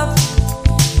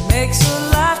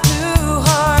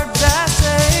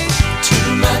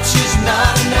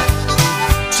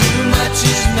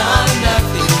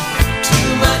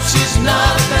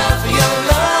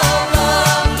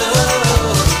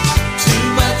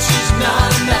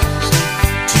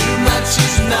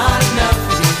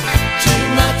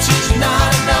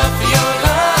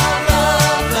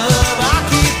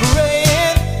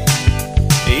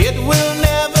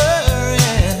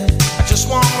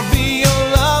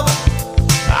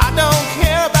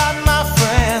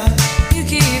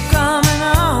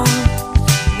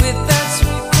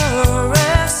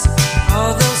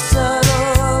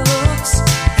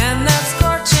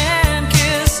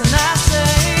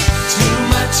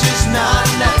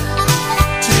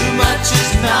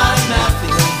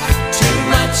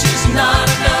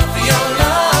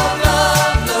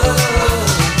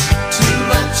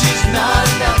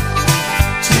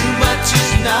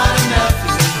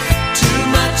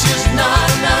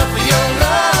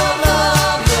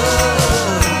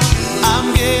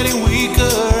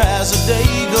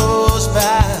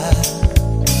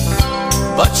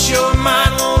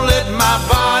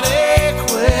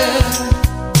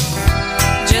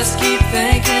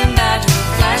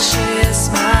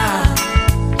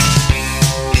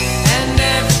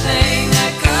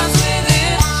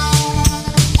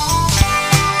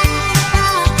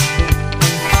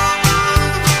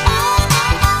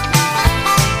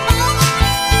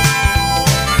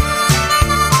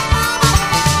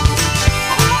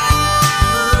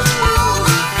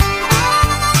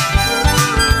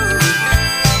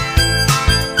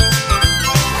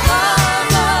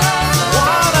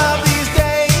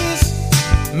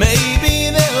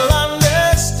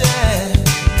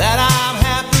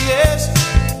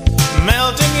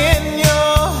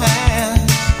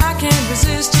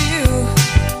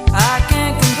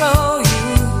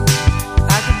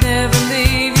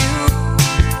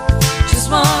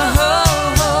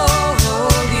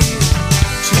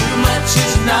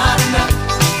not enough.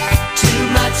 Too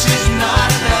much is not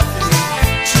enough.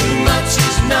 Too much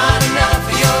is not enough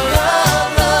for your love,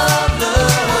 love,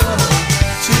 love.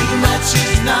 Too much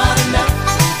is not enough.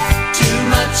 Too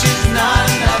much is not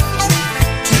enough.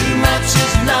 Too much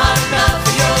is not enough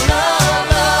for your love,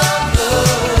 love,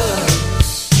 love.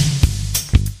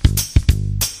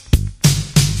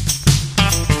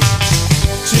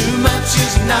 Too much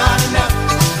is not enough.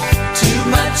 Too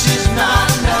much is not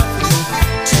enough.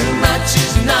 Too much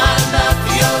is not enough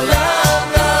for your love,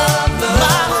 love, love.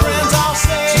 My friends all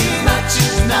say too much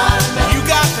is not enough. You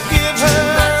got to give her. Too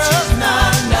much is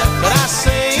not enough. But I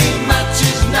say too much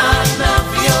is not enough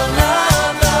for your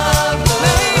love, love, love.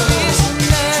 Maybe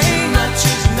someday too much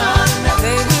is not enough.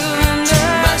 They will understand. Too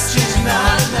much is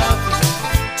not enough.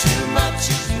 Too much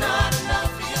is not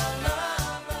enough for your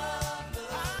love, love,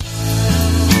 love.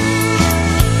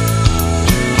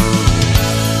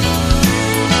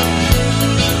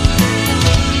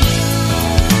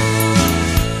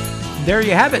 There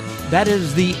you have it. That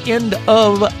is the end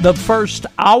of the first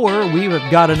hour. We have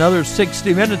got another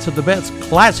 60 minutes of the best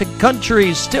classic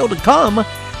country still to come.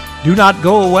 Do not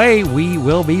go away. We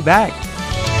will be back.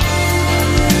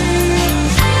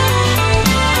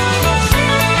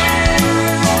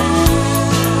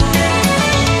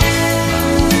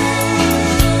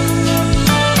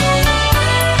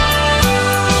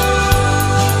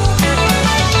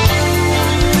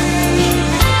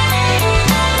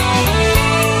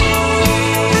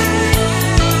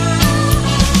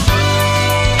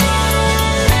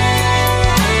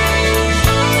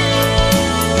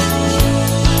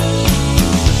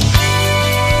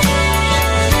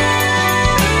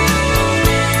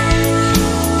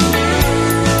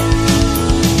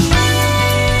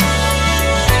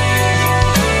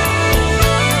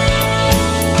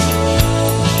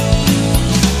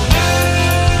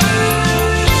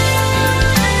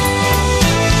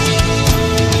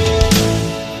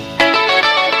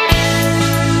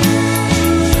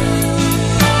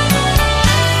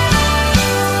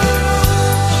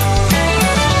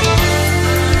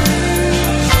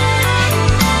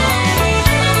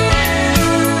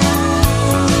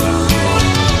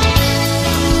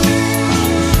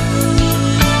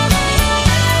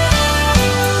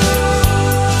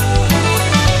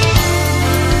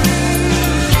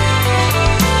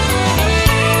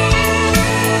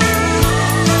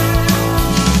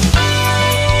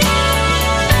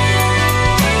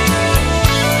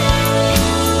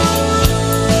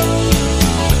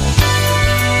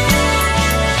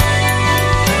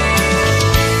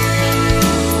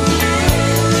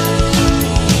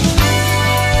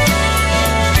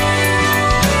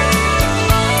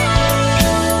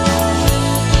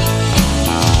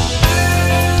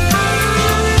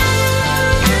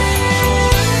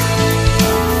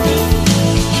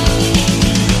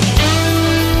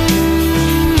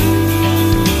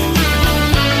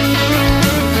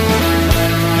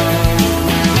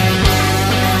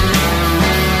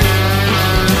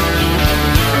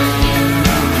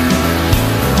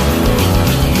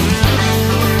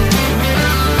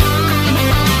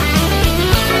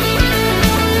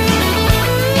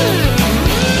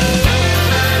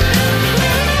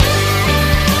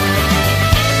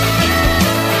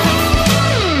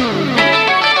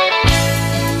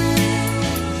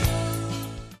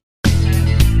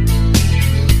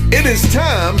 It is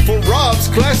time for Rob's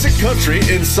Classic Country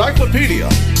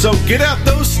Encyclopedia. So get out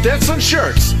those Stetson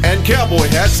shirts and cowboy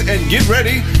hats and get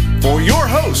ready for your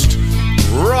host,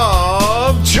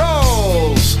 Rob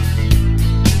Charles.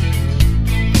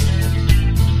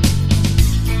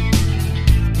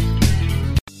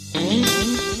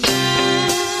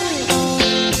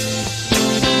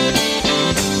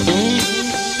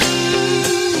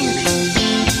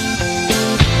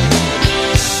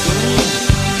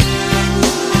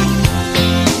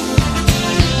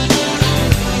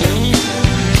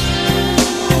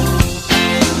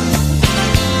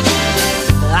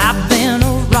 I've been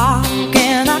a rock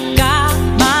and I got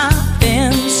my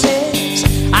fence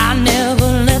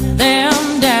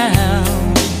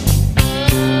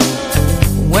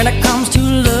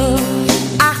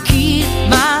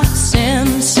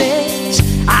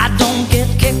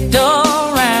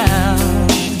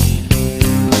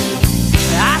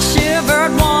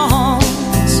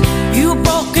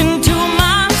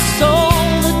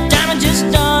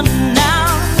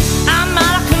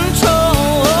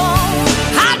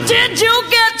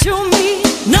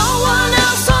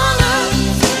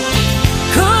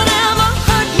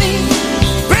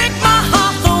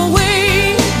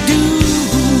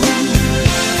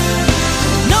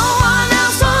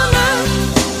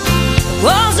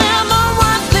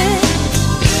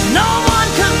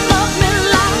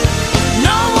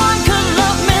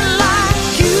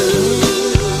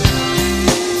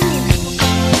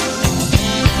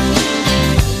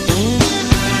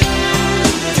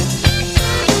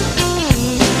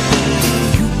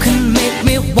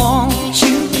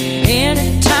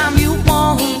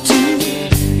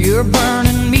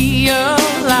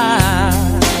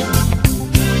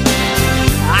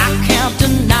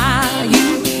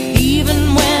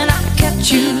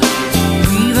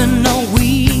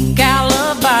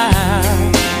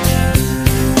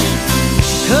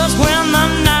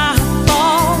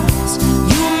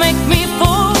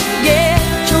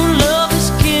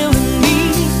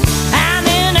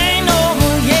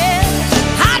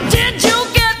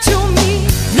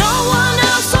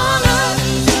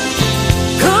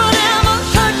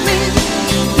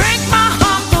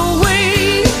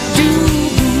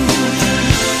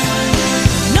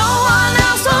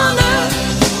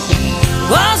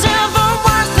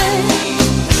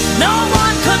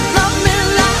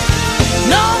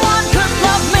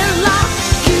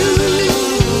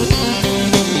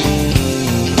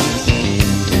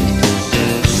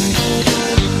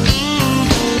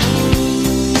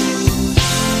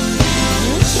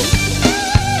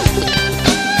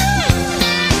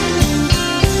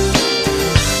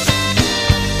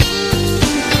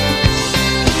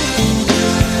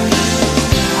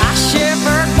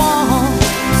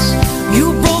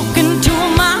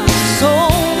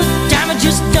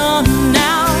running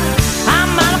out.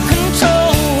 I'm out of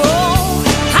control.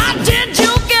 How did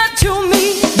you get to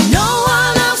me? No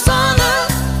one else on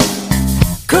earth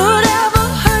could ever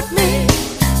hurt me,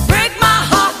 break my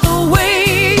heart the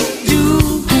way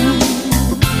you do.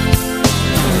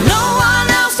 No one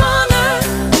else on earth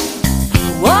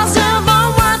was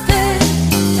ever worth it.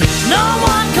 No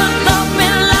one could love me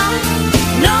like,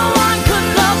 no one could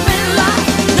love me like,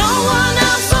 no one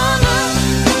else on earth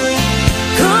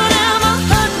could ever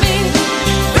hurt me,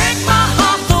 break my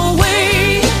heart the way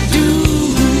you do.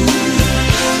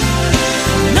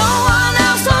 No one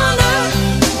else on earth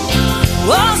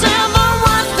was ever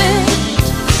worth it.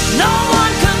 No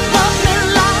one could love me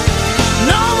like,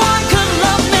 no one could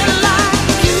love me like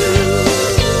you.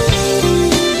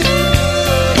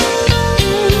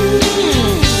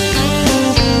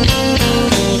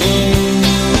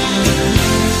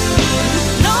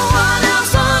 No one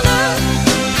else on earth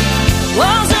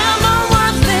was ever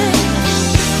worth it.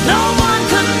 No one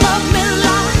could love me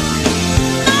like,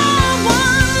 no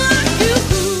one like you.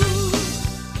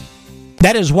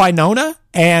 That is Winona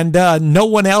and No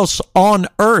One Else on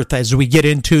Earth as we get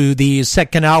into the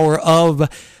second hour of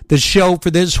the show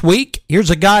for this week. Here's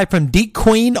a guy from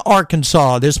DeQueen,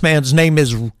 Arkansas. This man's name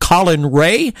is Colin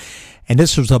Ray, and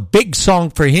this was a big song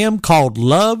for him called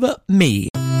Love Me.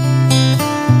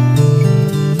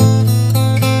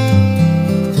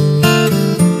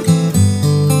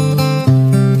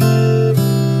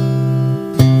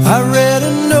 I read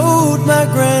a note my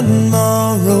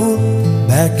grandma wrote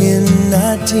back in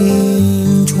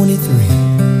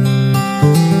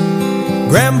 1923.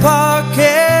 Grandpa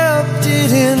kept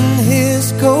it in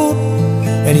his coat,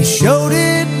 and he showed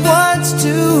it once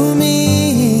to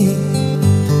me.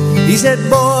 He said,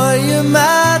 boy, you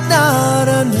might not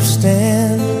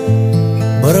understand,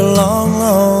 but a long,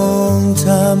 long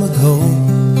time ago,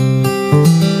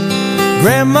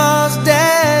 Grandma's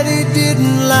daddy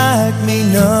didn't like me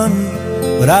none,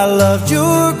 but I loved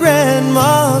your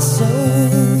grandma so.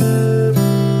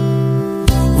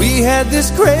 We had this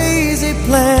crazy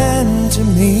plan to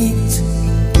meet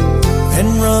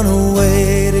and run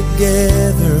away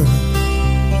together,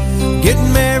 get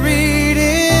married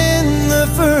in the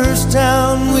first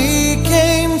town we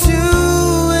came to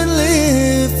and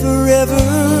live forever.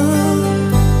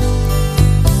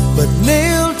 But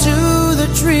nailed to the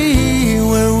tree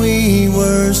where we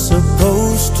were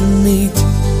supposed to meet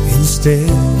instead,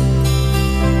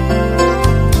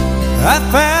 I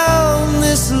found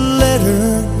this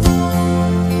letter,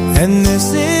 and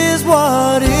this is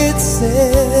what it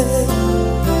said.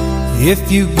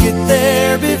 If you get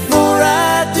there before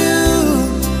I do,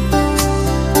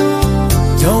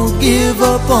 don't give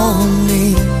up on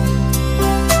me.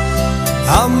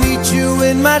 I'll meet you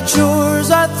when my chores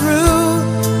are through.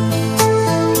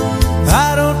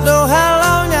 I don't know how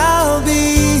long I'll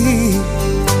be,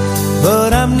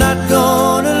 but I'm not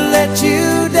gonna let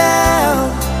you down.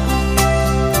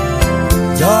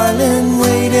 Darling,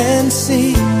 wait and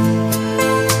see.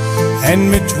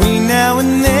 And between now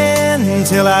and then,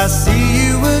 till I see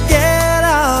you again,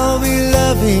 I'll be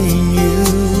loving you.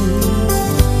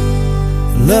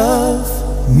 Love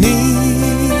me.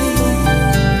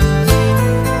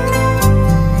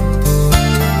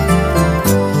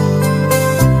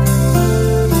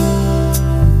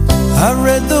 I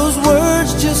read those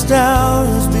words just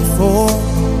hours before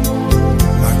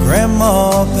my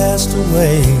grandma passed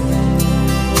away,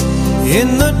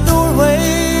 in the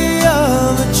doorway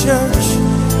of a church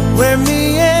where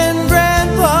me and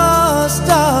Grandpa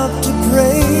stopped to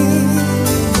pray.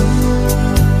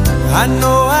 I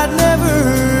know I'd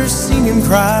never seen him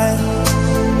cry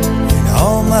in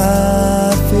all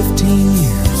my 15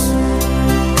 years,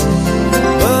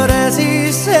 but as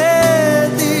he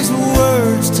said these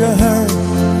words to her,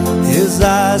 his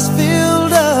eyes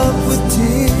filled up with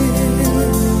tears.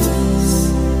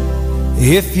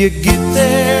 If you get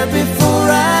there before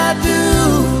I do,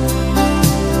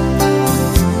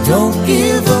 don't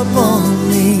give up on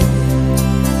me.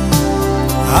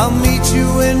 I'll meet you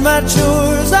when my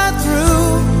chores are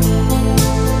through.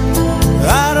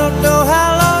 I don't know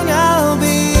how long I'll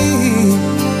be,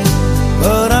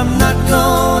 but I'm not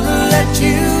gonna let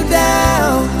you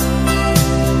down.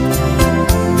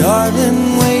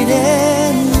 Darling, wait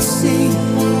and see.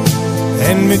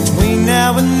 And between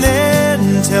now and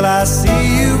then, till I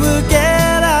see you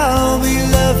again, I'll be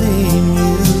loving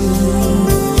you.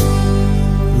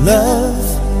 Love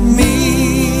me.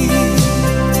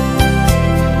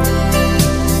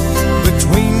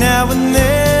 Between now and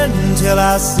then, till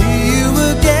I see you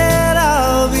again,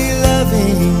 I'll be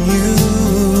loving you.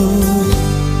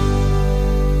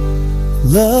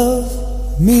 Love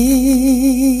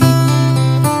me.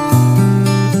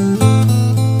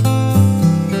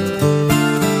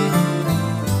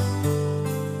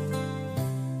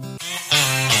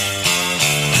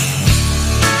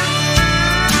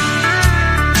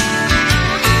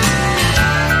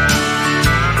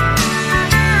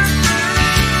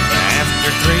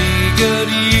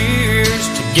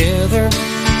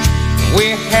 we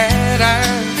had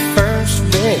our first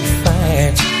big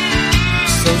fight.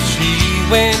 So she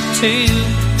went to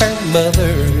her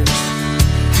mother's,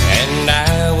 and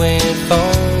I went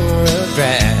for a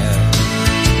drive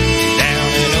down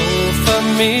an old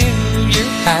familiar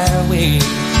highway,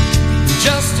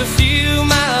 just a few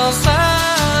miles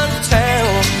out of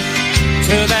town,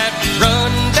 to that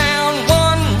run-down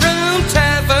one-room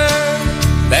tavern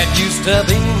that used to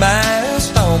be my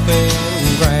stomping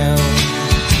ground.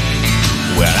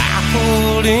 Well, I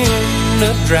pulled in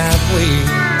the driveway,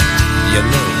 you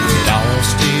know it all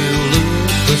still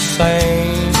looked the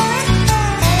same,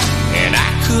 and I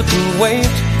couldn't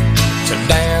wait to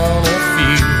down a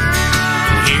few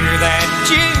and hear that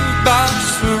jukebox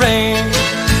ring.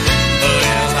 But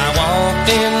as I walked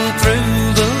in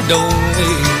through the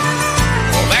doorway,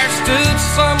 well, there stood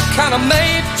some kind of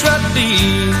maitre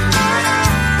d'.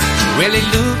 Well, he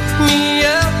looked me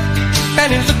up and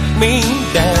he looked me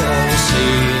down and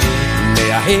said, "May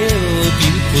I help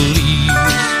you, please?"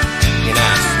 And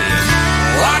I said,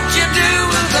 "What you do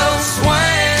with those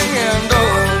swinging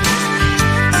doors?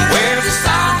 Where's the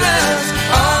sawdust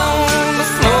on the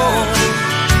floor?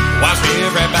 Why's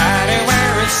everybody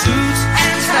wearing suits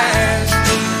and ties?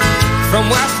 From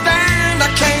where I stand, I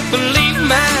can't believe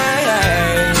my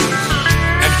eyes.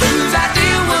 And whose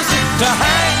idea was it to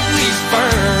hang these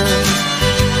ferns?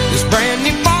 This brand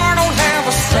new bar don't have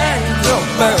a single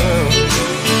burn.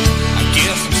 I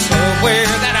guess I'm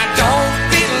somewhere that I don't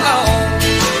belong.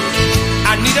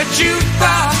 I need a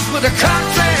jukebox with a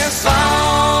country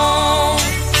song."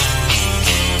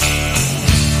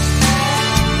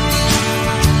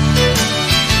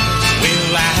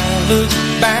 Well, I look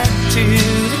back to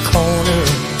the corner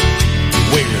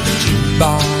where the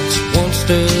jukebox once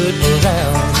stood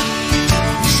around.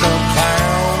 Some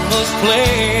clown was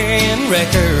playing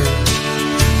records,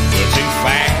 too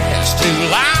fast, too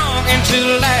long, and too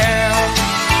loud.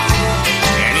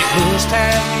 And it must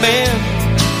have been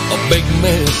a big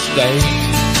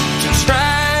mistake to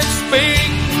try and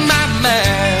speak my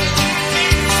mind.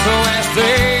 So as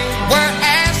they were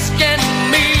asking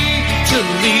me to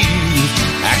leave,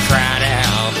 I cried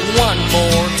out one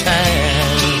more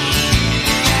time,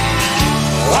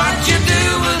 "What you do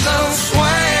with those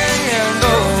swinging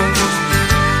doors?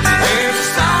 Where's the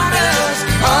sawdust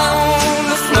on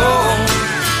the floor?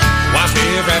 Why's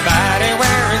everybody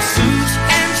wearing suits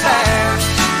and ties?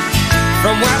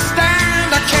 From where I stand,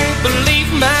 I can't believe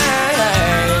my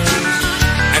eyes.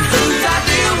 And whose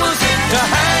idea was it to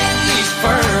hang these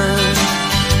ferns?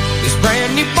 This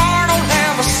brand new bar don't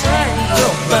have a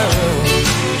single burn.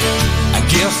 I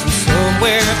guess I'm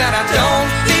somewhere that I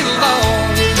don't belong.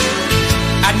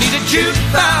 I need a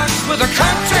jukebox with a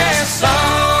country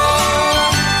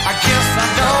song. I guess I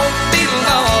don't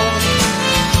belong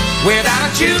without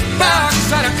a jukebox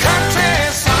and a country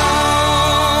song."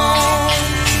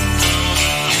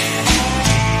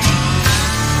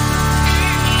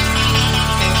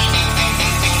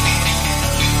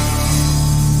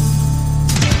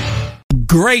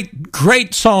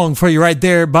 Great song for you right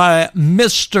there by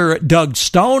Mr. Doug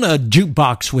Stone, a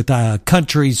jukebox with a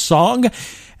country song.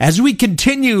 As we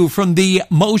continue from the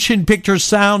motion picture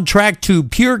soundtrack to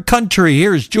pure country,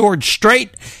 here's George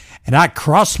Strait, and "I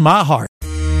Cross My Heart."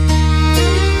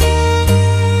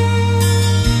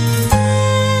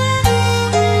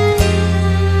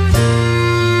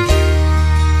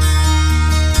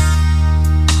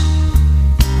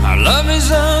 Our love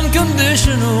is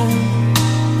unconditional.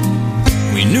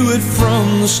 We knew it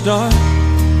from the start.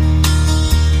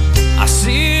 I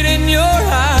see it in your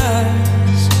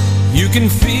eyes. You can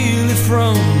feel it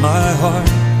from my heart.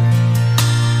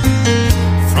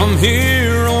 From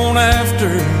here on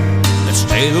after, let's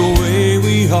stay the way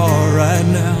we are right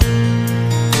now,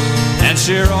 and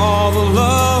share all the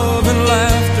love and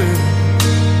laughter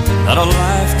that a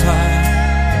lifetime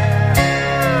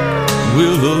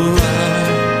will allow.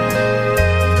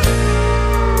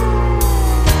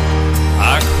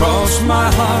 I cross my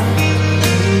heart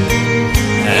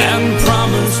and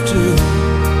promise to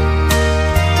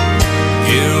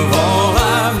give all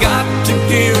I've got to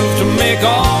give to make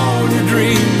all your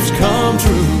dreams come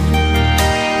true.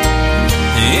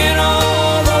 In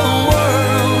all the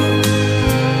world,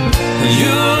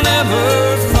 you'll never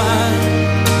find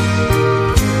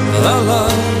a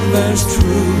love as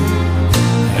true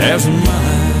as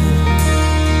mine.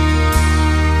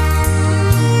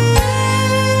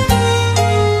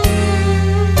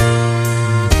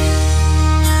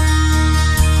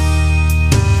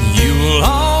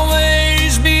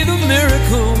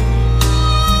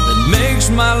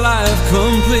 My life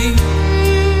complete,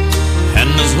 and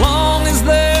as long as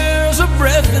there's a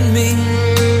breath in me,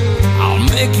 I'll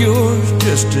make yours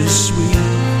just as sweet.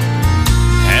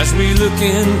 As we look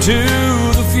into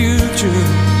the future,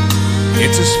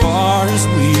 it's as far as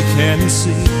we can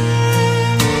see.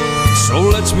 So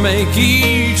let's make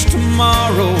each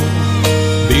tomorrow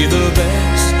be the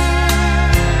best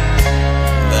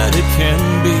that it can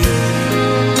be.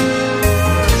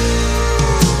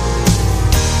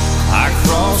 I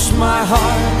cross my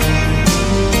heart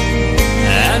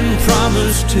and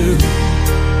promise to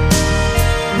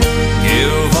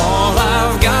give all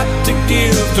I've got to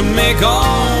give to make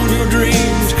all your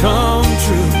dreams come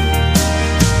true.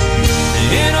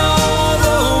 In all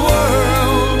the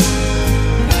world,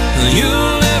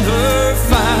 you'll never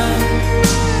find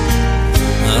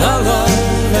a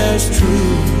love as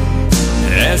true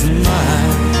as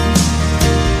mine.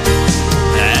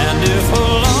 And if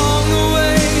along the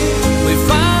way we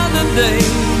find a day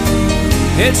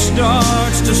it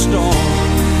starts to storm,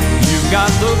 you've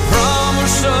got the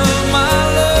promise of my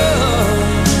love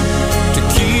to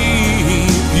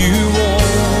keep you warm.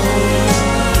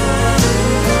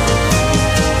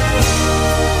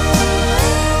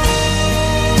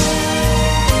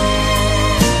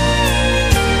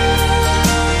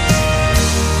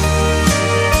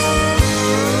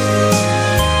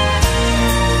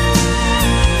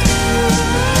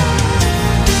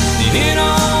 In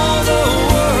all the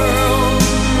world,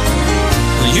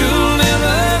 you'll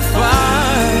never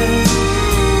find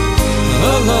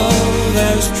a love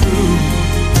as true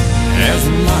as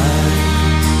mine.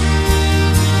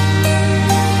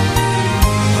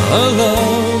 A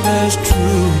love as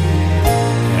true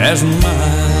as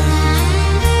mine.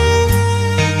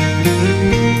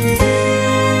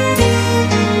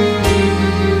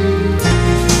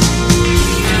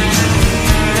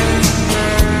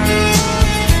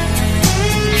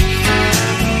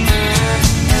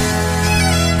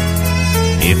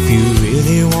 If you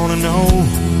really want to know,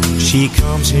 she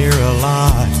comes here a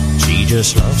lot. She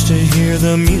just loves to hear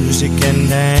the music and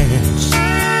dance.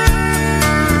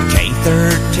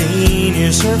 K13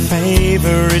 is her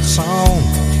favorite song.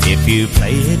 If you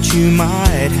play it, you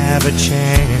might have a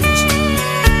chance.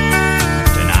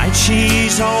 Tonight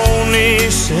she's only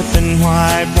sipping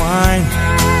white wine.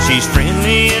 She's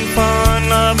friendly and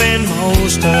fun-loving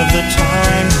most of the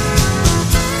time.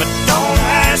 But don't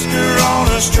ask her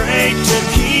on a straight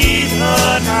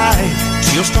tequila night.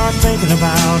 She'll start thinking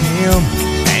about him,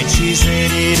 and she's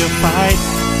ready to fight.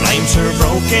 Blames her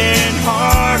broken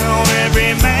heart on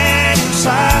every man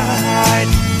inside.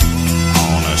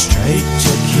 On a straight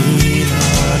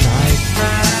tequila night.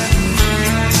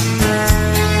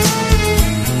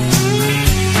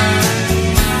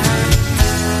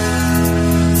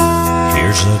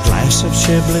 Here's a glass of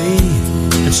Chablis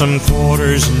and some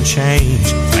quarters and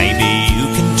change. Maybe you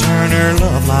can turn her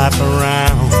love life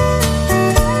around.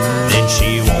 Then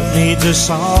she won't need the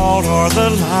salt or the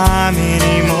lime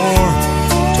anymore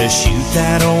to shoot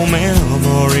that old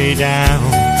memory down.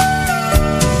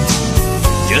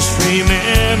 Just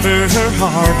remember her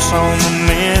heart's on the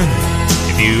mend.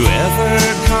 If you ever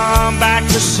come back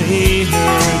to see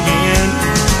her again,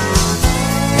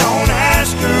 don't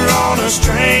ask her on a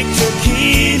straight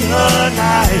tequila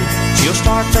night. She'll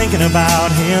start thinking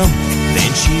about him,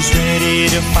 then she's ready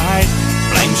to fight.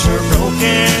 Blames her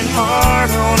broken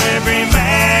heart on every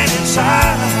man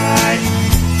inside.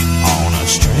 On a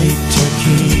straight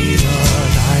tequila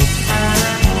night.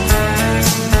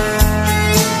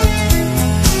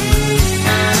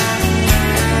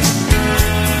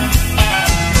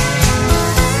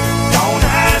 Don't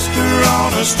ask her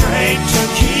on a straight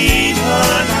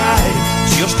tequila night.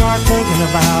 She'll start thinking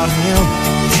about him,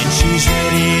 then she's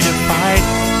ready to fight.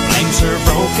 Blames her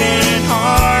broken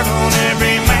heart on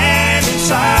every man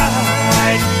inside.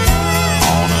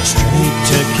 On a straight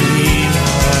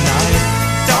tequila night.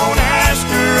 Don't ask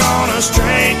her on a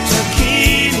straight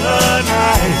tequila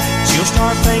night. She'll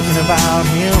start thinking about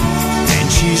him,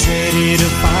 and she's ready to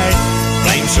fight.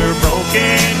 Blames her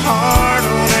broken heart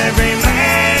on every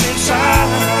man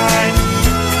inside.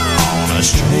 On a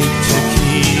straight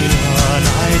tequila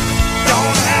night.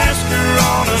 Don't ask her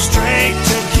on a straight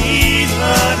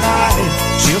tequila night.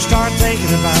 She'll start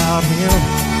thinking about him,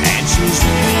 and she's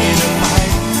ready to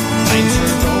fight. Blames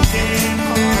her broken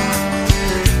heart.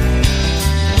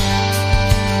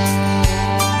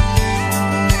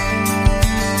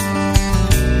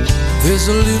 There's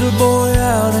a little boy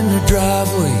out in the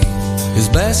driveway, his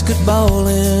basketball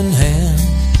in hand,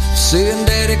 saying,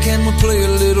 "Daddy, can we play a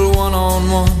little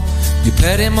one-on-one?" You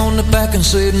pat him on the back and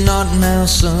say, "Not now,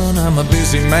 son, I'm a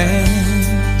busy man."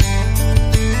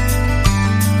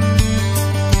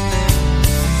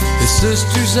 His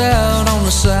sister's out on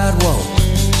the sidewalk,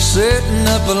 setting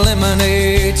up a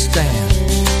lemonade stand.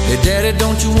 Hey, Daddy,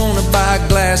 don't you want to buy a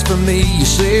glass for me? You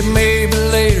say maybe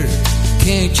later.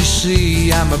 Can't you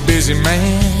see I'm a busy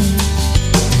man?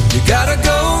 You gotta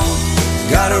go,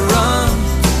 gotta run,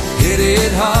 hit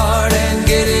it hard and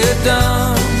get it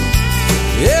done.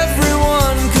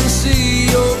 Everyone can see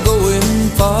you're going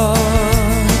far.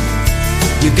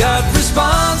 You got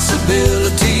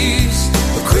responsibilities,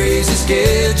 a crazy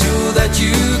schedule that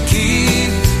you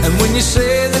keep. And when you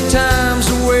say the time's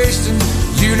a wasting,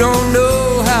 you don't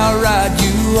know how right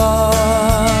you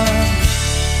are.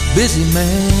 Busy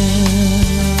man.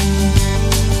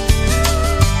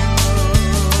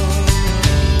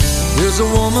 There's a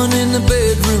woman in the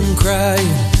bedroom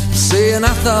crying, saying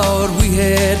I thought we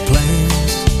had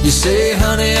plans. You say,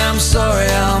 honey, I'm sorry,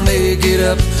 I'll make it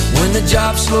up when the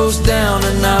job slows down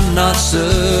and I'm not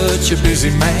such a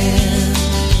busy man.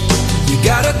 You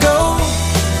gotta go,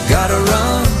 gotta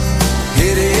run,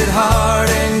 hit it hard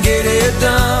and get it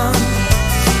done.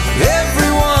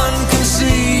 Everyone can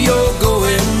see you're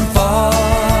going far.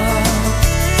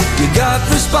 You got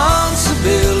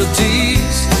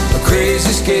responsibilities, a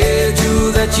crazy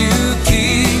schedule that you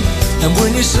keep. And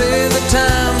when you say the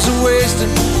time's a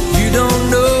wasting, you don't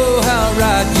know how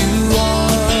right you are.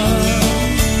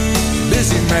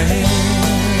 Busy man.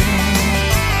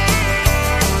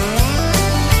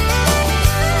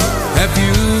 Have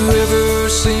you ever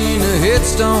seen a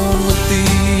headstone with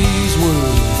these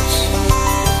words?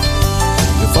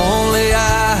 If only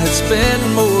I had spent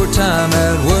more time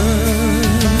at work.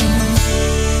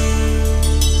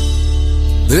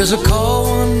 There's a call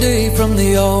one day from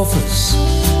the office.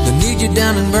 They need you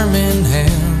down in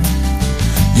Birmingham.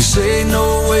 You say,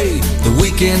 no way, the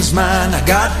weekend's mine. I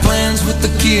got plans with the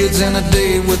kids and a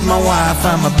day with my wife.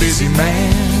 I'm a busy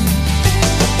man.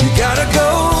 You gotta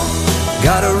go,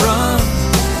 gotta run,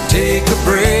 take a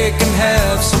break and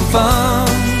have some fun.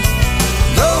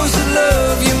 Those that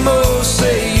love you most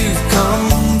say you've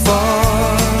come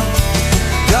far.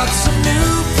 Got some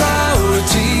new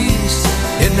priorities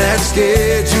in that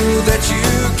schedule that you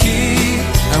keep.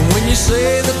 And when you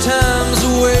say the time's a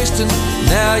wasting,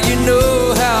 now you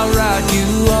know how right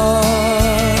you are.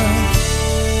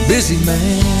 Busy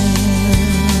man.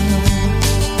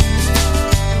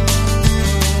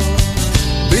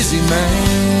 Busy man.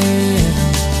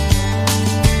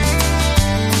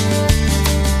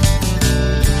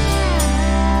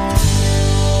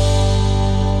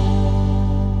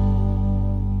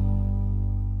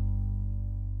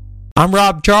 I'm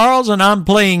Rob Charles, and I'm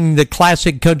playing the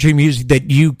classic country music that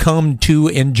you come to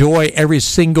enjoy every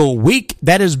single week.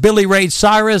 That is Billy Ray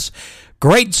Cyrus.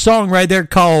 Great song right there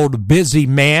called Busy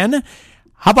Man.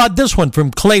 How about this one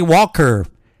from Clay Walker?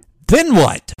 Then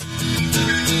What?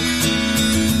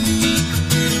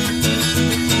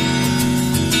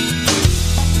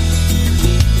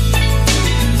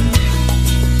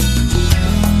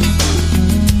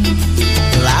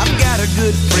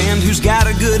 Good friend who's got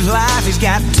a good life. He's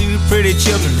got 2 pretty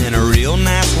children and a real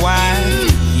nice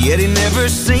wife, yet he never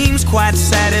seems quite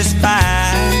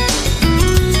satisfied.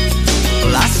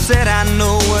 Well, I said I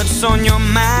know what's on your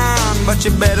mind, but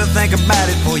you better think about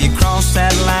it before you cross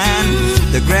that line.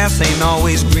 The grass ain't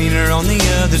always greener on the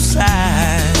other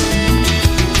side.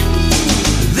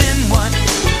 Then what?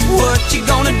 What you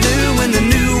gonna do when the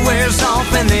new wears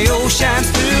off and the old shines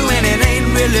through? And it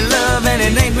ain't really love and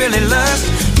it ain't really lust.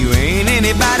 You ain't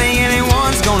anybody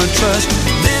anyone's gonna trust.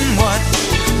 Then what?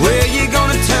 Where you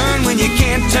gonna turn when you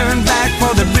can't turn back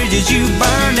for the bridges you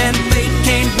burned? And fate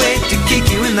can't wait to kick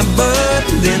you in the butt.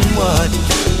 Then what?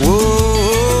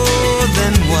 Whoa,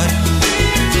 then what?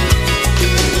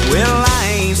 Well,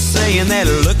 I ain't saying that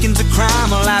looking's a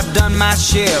crime. Well, I've done my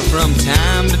share from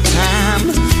time to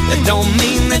time. That don't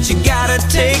mean that you gotta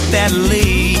take that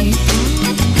leap.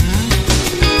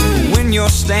 When you're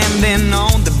standing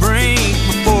on the brink,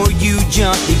 before you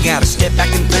jump, you gotta step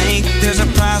back and think. There's a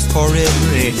price for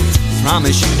every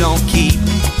promise you don't keep.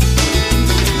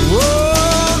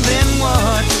 Whoa, then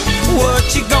what? What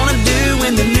you gonna do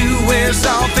when the new wears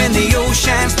off and the old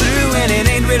shines through? And it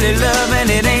ain't really love and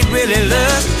it ain't really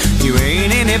lust. You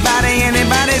ain't anybody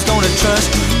anybody's gonna trust.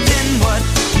 Then what?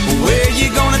 Where you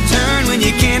gonna turn when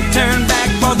you can't turn back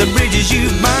for the bridges you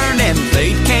burned? And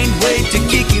fate can't wait to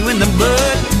kick you in the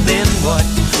butt. Then what?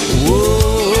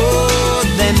 Whoa,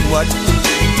 then what?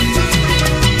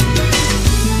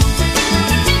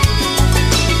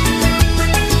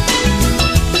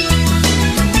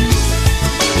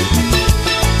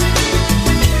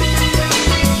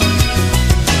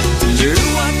 Do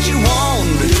what you want,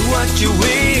 do what you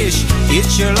wish.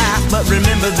 It's your life, but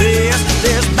remember this.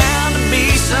 There's bound to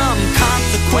be some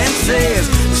consequences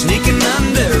sneaking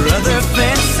under other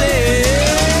fences.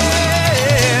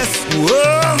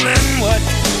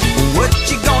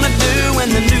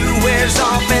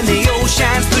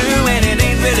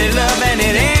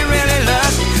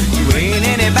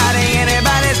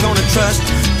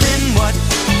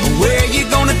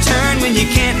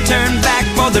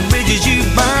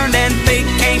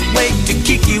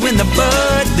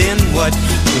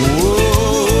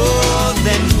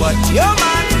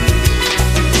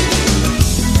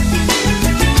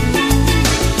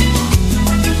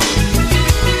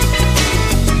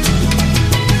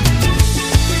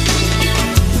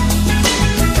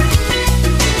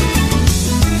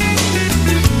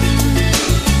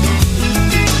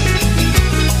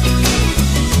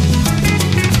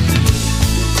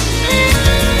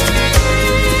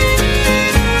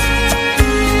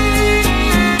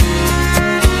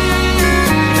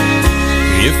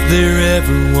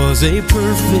 never was a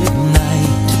perfect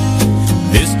night.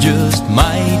 This just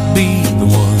might be the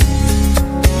one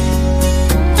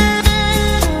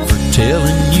for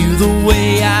telling you the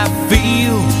way I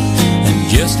feel and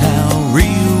just how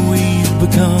real we've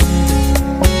become.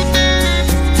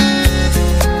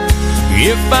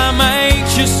 If I'm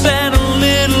anxious and a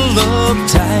little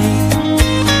uptight,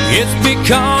 it's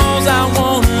because I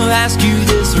want to ask you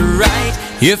this right.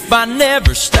 If I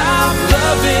never stop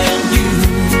loving you,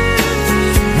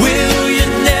 will you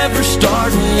never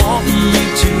start wanting me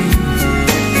to?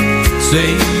 Say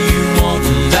you want,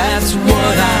 and that's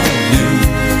what I'll do.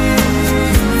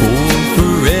 For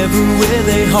forever with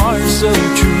a heart so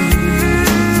true.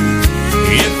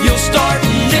 If you'll start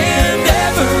and end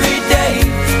every day,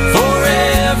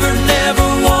 forever never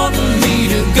wanting me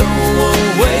to go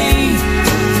away,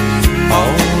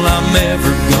 all I'm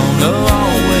ever gonna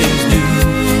always do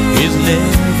is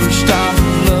never stop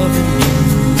loving you.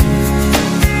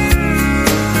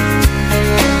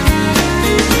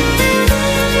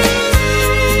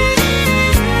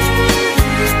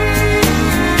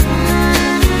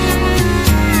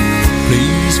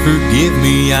 Please forgive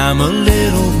me, I'm a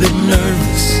little bit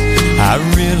nervous. I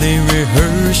really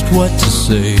rehearsed what to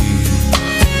say.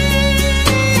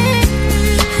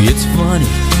 It's funny,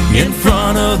 in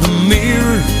front of the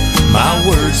mirror, my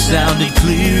words sounded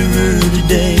clearer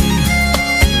today.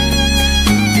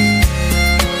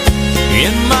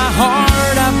 In my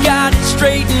heart, I've got it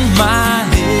straight in my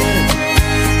head.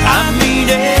 I mean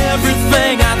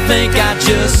everything I think I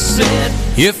just said.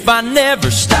 If I never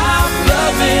stop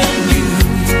loving you,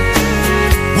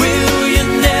 will you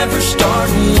never start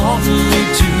wanting me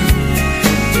to?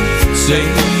 Say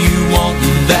you want,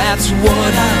 and that's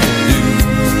what I'll do.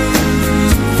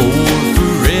 For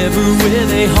forever with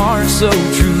a heart so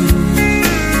true.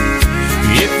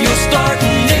 If you'll start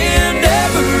and end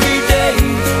every day,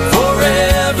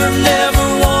 forever never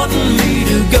wanting me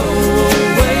to go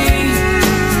away,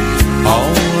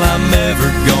 all I'm ever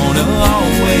gonna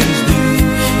always do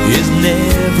is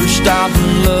never stop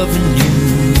loving you.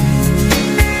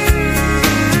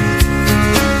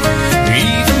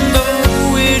 Even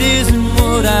though it isn't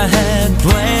what I had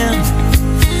planned,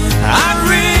 I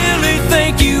really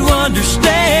think you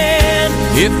understand.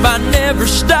 If I never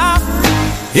stop,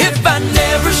 if I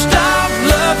never stop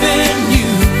loving you,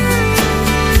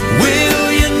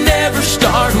 will you never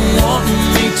start wanting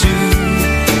me to?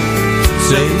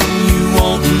 Say you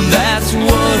won't, and that's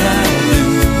what I'll do.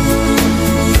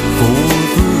 For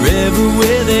forever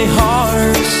with a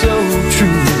heart so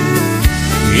true.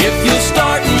 If you'll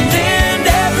start and end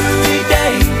every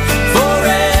day,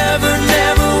 forever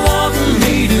never wanting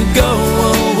me to go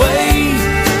away,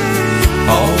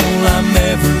 all I'm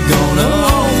ever gonna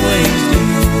always do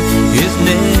is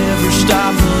never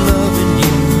stop loving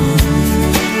you.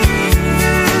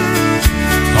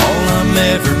 All I'm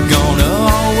ever gonna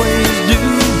always do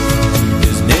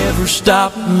is never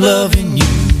stop loving you.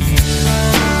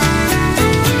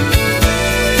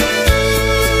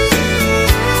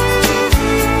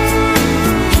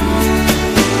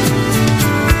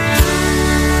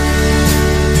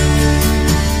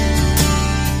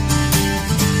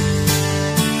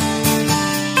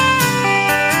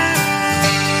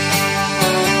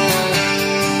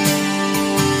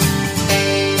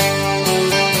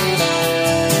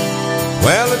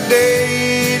 Well, a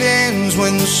day it ends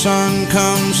when the sun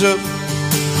comes up,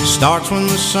 starts when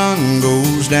the sun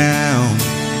goes down.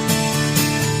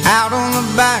 Out on the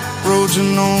back roads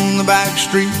and on the back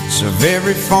streets of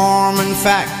every farm and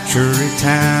factory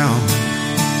town.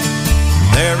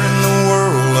 There in the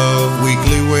world of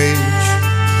weekly wage,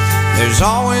 there's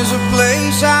always a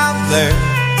place out there,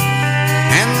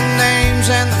 and the names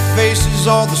and the faces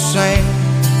all the same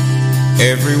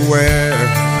everywhere.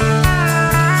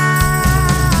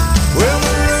 Well,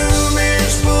 the room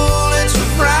is full, it's a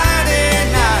Friday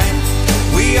night.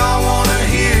 We all want to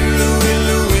hear Louie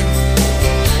Louie.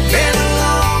 Been a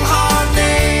long, hard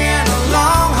day and a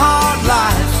long, hard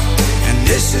life, and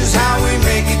this is how we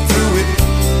make it through it.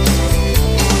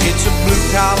 It's a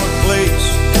blue-collar place,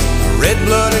 a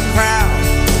red-blooded crowd.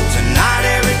 Tonight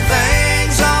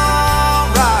everything's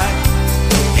all right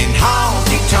in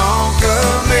honky-tonk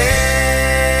America.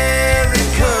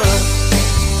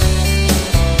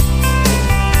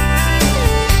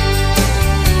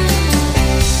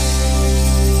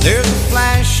 There's a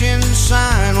flashing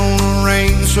sign on a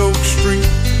rain-soaked street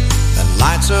that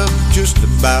lights up just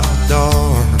about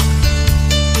dark.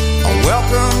 A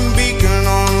welcome beacon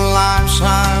on life's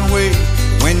highway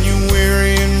when you're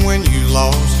weary and when you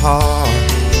lost heart.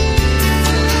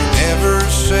 Never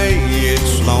say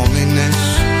it's loneliness,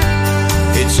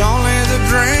 it's only the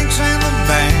drinks and the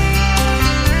band.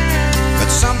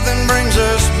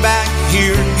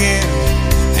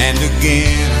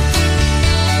 again.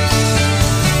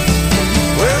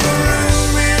 Well, the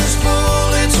room is full,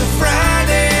 it's a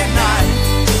Friday night.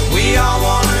 We all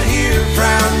wanna hear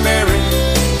Proud Mary.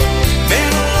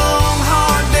 Been a long,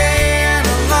 hard day and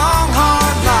a long,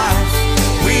 hard life.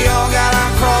 We all got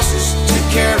our crosses to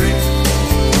carry.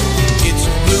 It's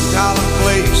a blue-collar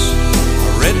place, a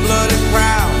red-blooded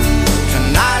crowd.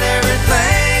 Tonight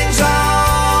everything's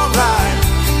alright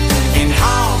in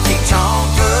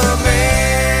honky-tonk America.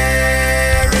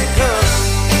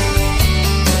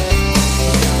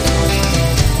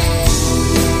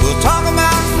 We'll talk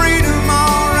about freedom,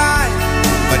 alright,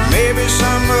 but maybe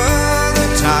some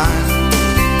other time.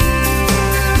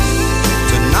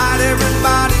 Tonight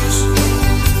everybody's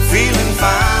feeling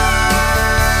fine.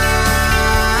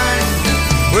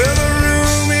 Well, the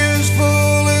room is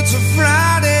full, it's a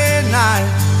Friday night.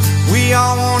 We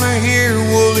all wanna hear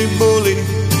Wooly Bully.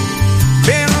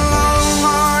 Been a long,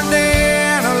 hard day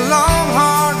and a long,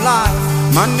 hard life.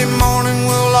 Monday morning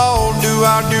we'll all do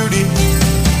our duty.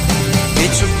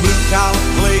 It's a blue-collar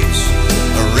place,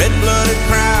 a red-blooded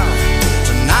crowd.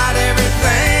 Tonight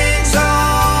everything's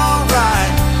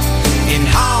alright in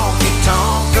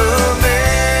honky-tonk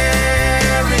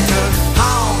America.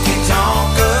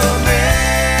 Honky-tonk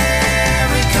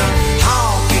America.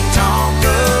 Honky-tonk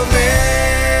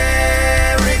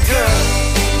America.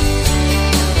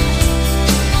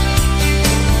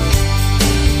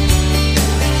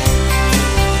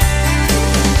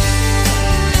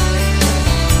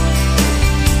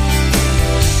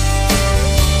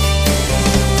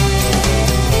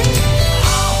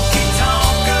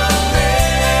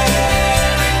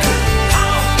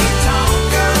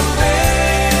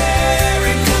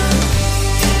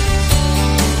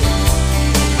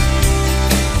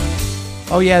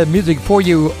 Oh, yeah, the music for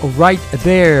you right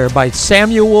there by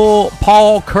Samuel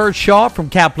Paul Kershaw from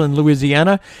Kaplan,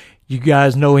 Louisiana. You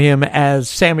guys know him as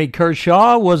Sammy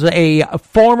Kershaw, was a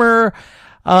former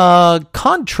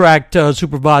contract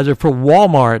supervisor for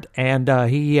Walmart, and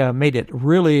he made it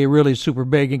really, really super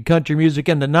big in country music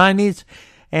in the 90s,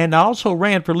 and also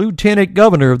ran for lieutenant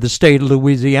governor of the state of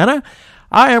Louisiana.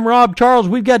 I am Rob Charles.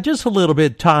 We've got just a little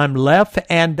bit of time left,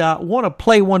 and want to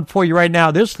play one for you right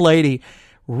now. This lady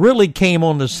really came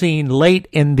on the scene late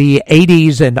in the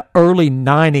 80s and early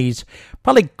 90s,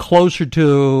 probably closer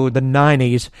to the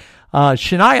 90s.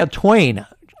 Shania Twain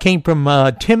came from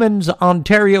Timmins,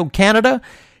 Ontario, Canada.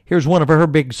 Here's one of her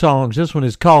big songs. This one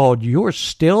is called You're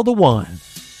Still the One.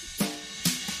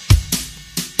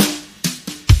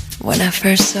 When I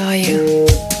first saw you,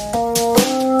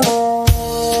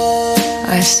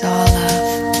 I saw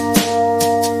love.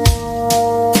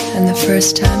 And the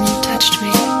first time you touched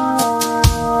me,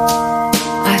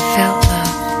 I felt love.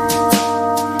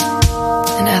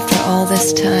 And after all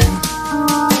this time,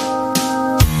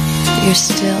 you're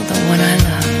still the one I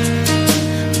love.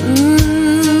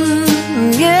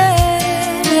 Yeah.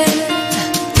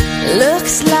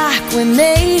 Looks like we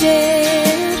made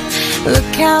it.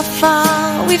 Look how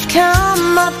far we've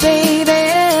come, my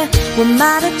baby. We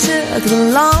might have took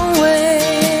the long way.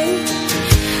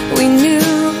 We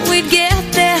knew we'd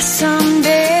get there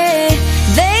someday.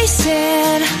 They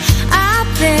said, I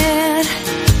bet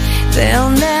they'll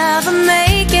never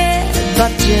make it.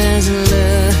 But just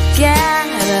look at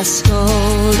us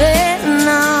holding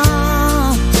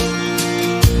on.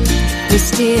 We're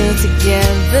still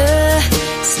together,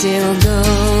 still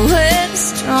going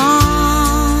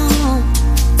strong.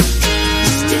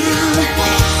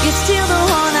 You're still the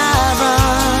one I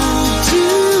run to,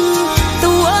 the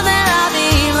one that I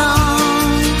belong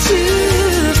to.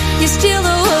 You're still the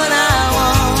one I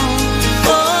want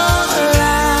for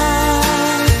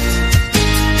life.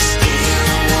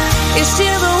 You're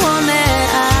still the one that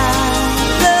I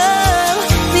love,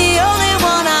 the only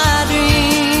one I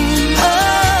dream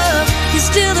of. You're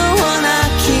still the one I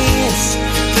kiss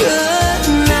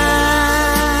goodnight.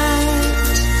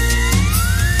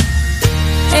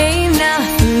 Ain't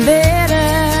nothing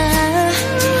better.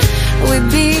 We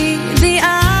beat the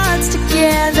odds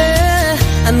together.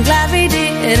 I'm glad we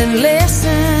didn't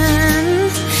listen.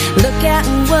 Look at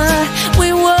what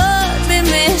we would be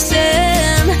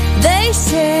missing. They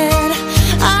said,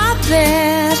 I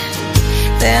bet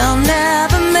they'll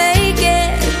never make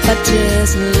it. But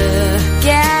just look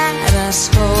at us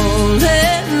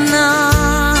holding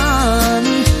on.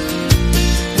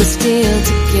 We're still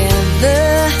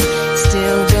together,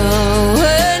 still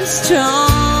going strong.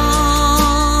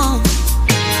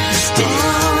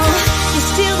 You're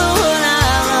still the one I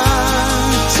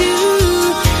run to,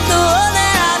 the one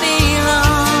that I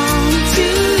belong to.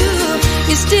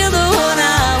 You're still the one I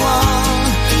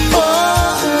want for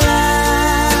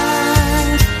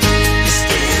life.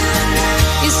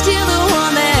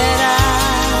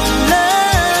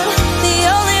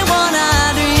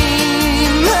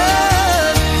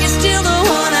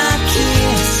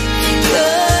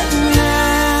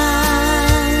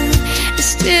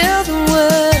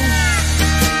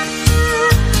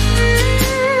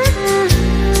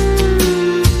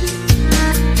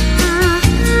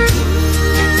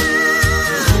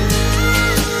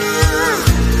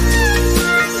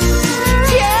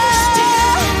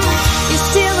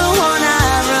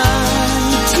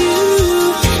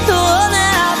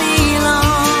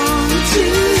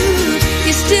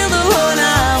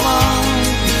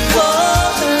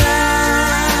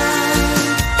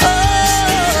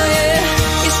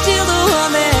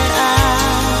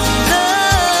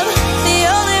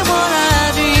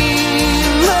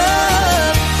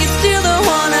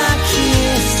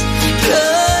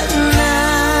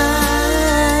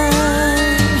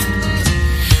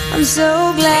 I'm so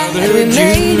glad we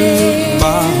made it.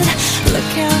 Look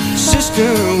how far.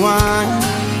 Sister Wine,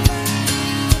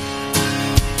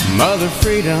 Mother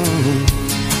Freedom,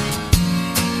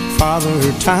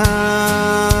 Father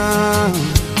Time.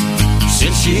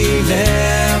 Since she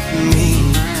left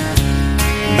me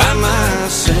by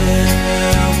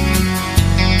myself,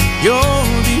 you're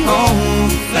the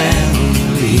only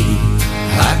family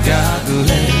I got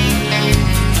left.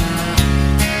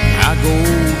 I go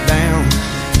down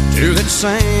to that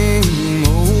same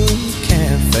old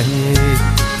cafe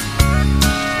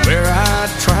where I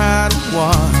try to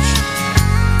wash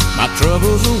my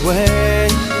troubles away.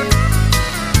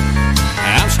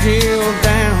 I'm still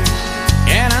down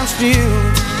and I'm still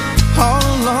all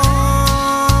alone,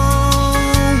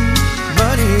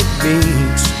 but it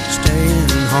beats staying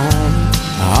home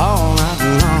all night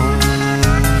long.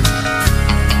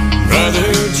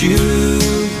 Brother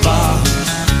Jukebox,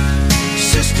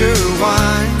 Sister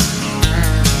Wine,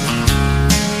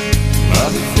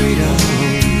 Mother Freedom,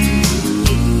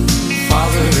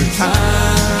 Father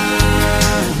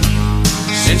Time.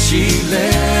 Since she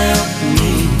left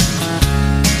me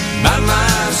by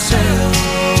myself,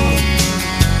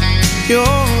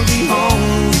 you're the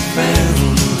only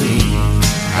family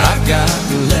I've got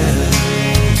left.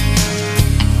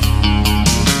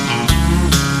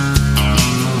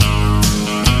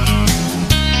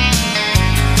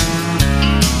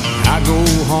 I go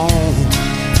home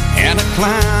and I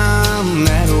climb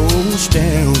that old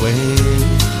stairway,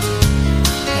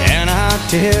 and I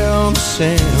tell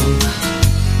myself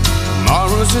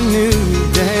tomorrow's a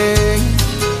new day.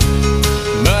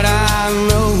 But I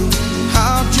know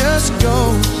I'll just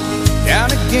go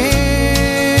down again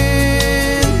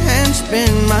and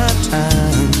spend my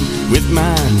time with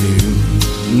my new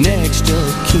next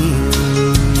of kin.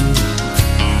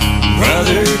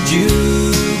 Brother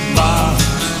Jukebox,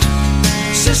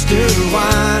 Sister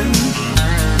Wine,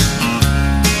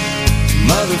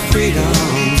 Mother Freedom,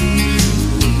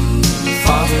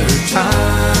 Father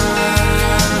Time.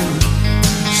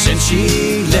 Since she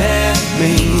left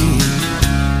me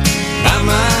by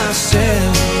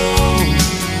myself,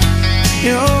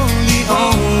 you're the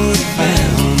only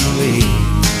family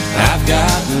I've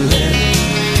got left.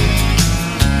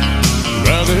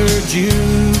 Brother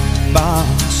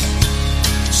Jukebox,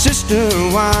 Sister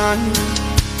Wine,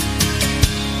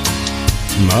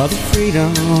 Mother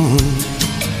Freedom,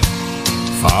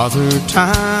 Father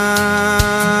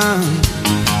Time.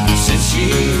 Since she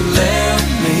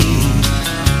left me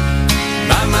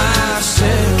by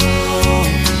myself,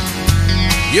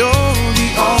 you're the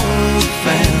only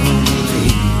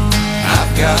family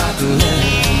I've got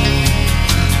left.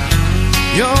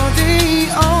 You're the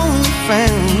only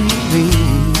family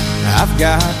I've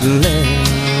got left.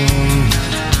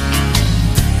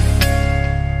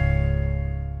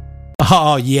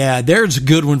 Oh, yeah, there's a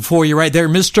good one for you right there.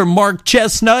 Mr. Mark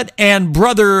Chestnut and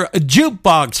Brother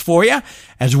Jukebox for you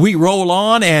as we roll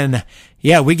on. And,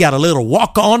 yeah, we got a little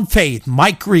Walk on Faith,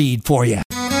 Mike Reed for you.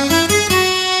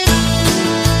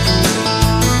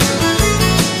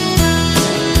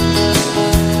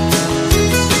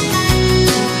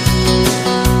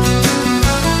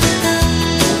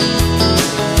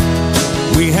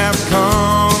 We have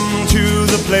come to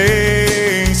the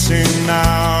place in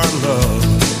our love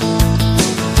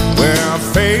where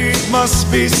faith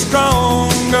must be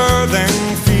stronger than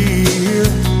fear.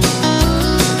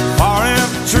 For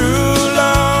if true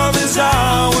love is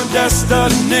our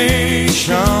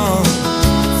destination,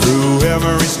 through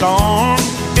every storm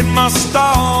it must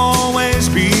always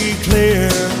be clear.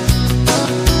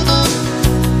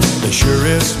 The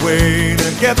surest way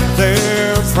to get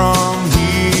there from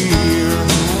here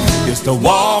is to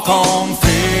walk on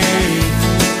faith,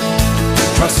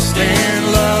 trust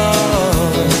in love.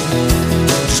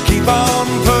 Just keep on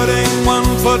putting one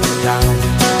foot down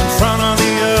in front of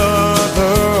the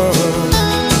other.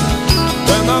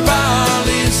 When the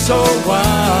valley's so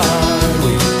wide,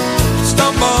 we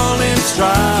stumble in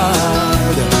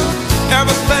stride.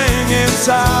 Everything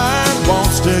inside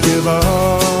wants to give up.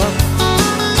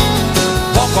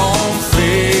 Walk on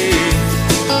faith,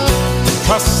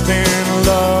 trust in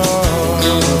love.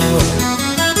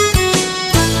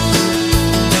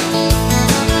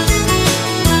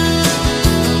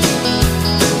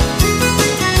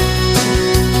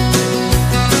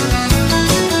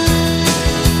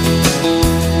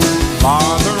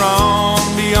 Farther on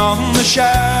beyond the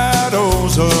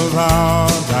shadows of our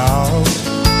doubt,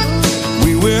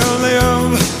 we will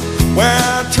live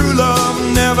where true love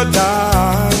never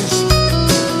dies.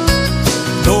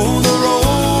 Though the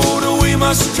road we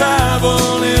must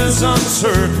travel is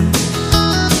uncertain,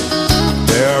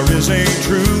 there is a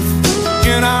truth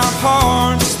in our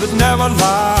it never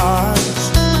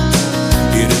lies.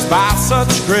 It is by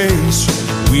such grace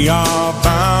we are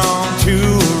bound to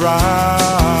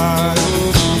rise.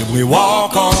 If we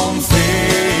walk on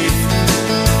faith,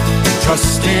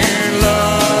 trust in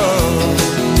love,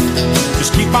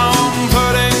 just keep on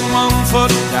putting one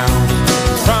foot down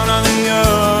in front of the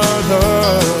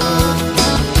other.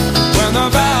 When the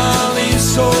valley's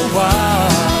so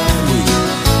wide, we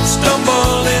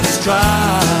stumble in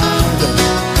stride.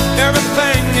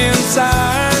 Everything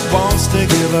inside wants to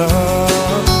give up.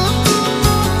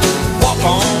 Walk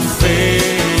on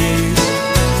faith,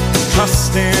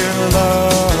 trust in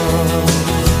love.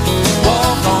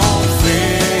 Walk on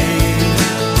faith,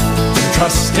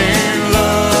 trust in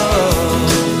love.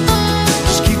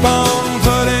 Just keep on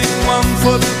putting one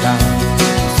foot down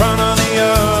in front of the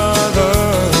other.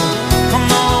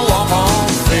 Come on, walk on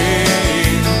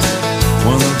faith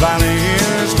when the valley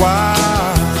is wide.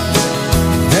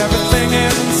 Everything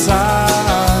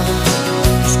inside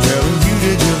is telling you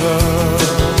to give up.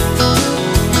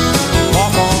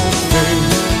 Walk on faith.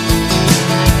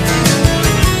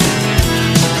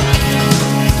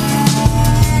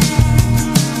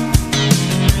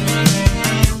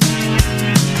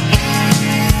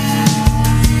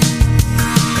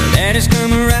 Daddy's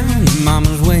come around,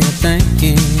 mama's way of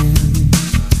thinking.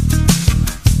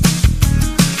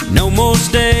 No more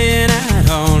staying out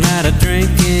all night of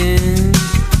drinking.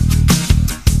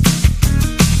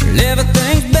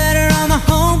 Everything's better on the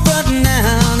home front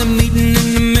now. The meeting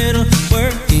in the middle,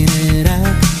 working it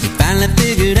out. He finally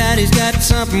figured out he's got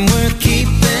something worth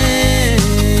keeping.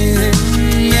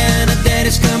 Yeah, the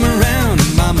daddy's come around,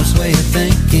 and mama's way of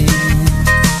thinking.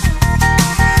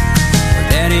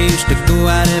 Daddy used to go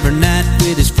out every night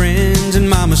with his friends, and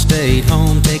mama stayed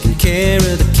home taking care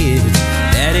of the kids.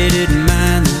 Daddy didn't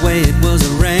mind the way it was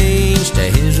arranged. To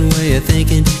his way of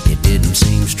thinking, it didn't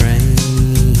seem strange.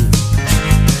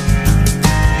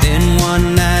 Then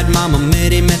one night mama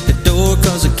met him at the door,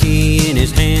 'cause the key in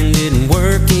his hand didn't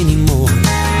work anymore.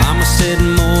 Mama said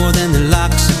more than the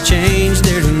locks have changed.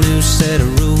 There's a new set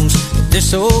of rules to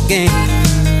this old game.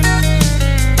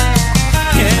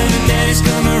 Yeah, the daddy's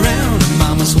come around, and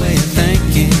mama's way of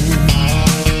thinking.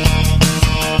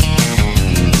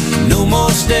 No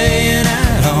more staying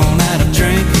out all night of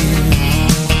drinking.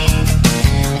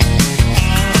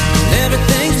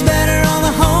 Everything's better on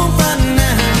the home front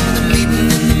now. The meeting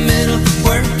in the middle,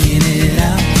 working it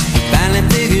out. Finally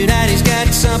figured out he's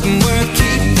got something worth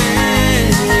keeping.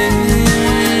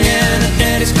 Yeah, the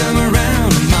daddy's come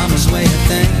around, and mama's way of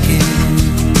thinking.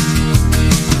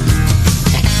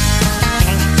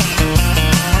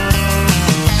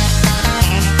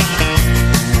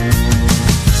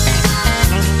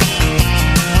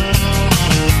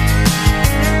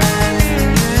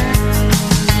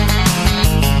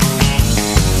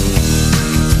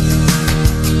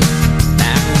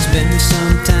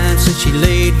 She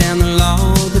laid down the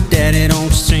law, but daddy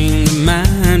don't seem to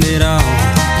mind at all.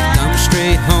 He comes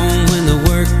straight home when the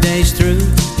work day's through.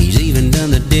 He's even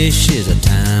done the dishes a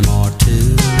time or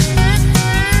two.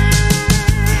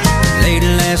 Late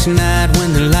last night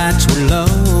when the lights were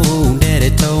low,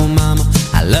 daddy told mama,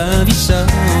 I love you so.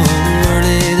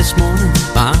 Early this morning,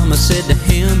 mama said to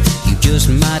him, you just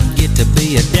might get to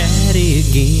be a daddy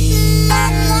again.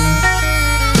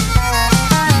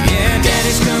 Yeah,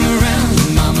 daddy's come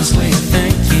around, mama's way of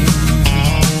thinking.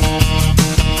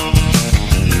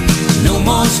 No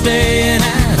more staying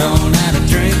out all night of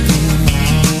drinking.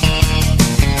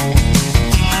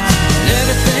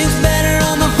 Everything's better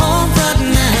on the home front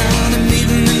now. The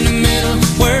meeting in the middle,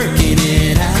 working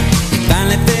it out. He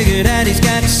finally figured out he's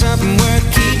got something worth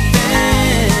keeping.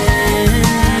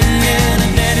 Yeah, the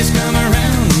daddy's come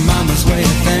around, mama's way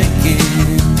of thinking.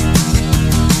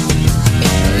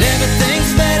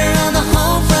 Everything's better on the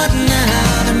home front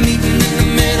now. The meeting in the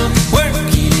middle,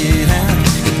 working it out.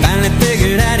 He finally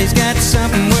figured out he's got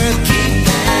something worth keeping.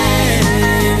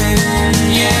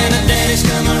 Yeah, the daddy's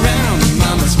come around,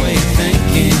 mama's way of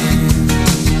thinking.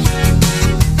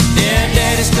 Yeah,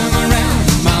 daddy's come around,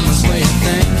 mama's way of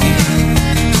thinking.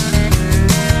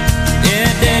 Yeah,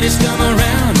 daddy's come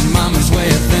around, mama's way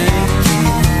of thinking.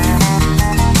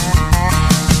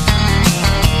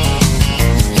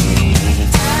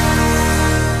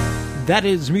 That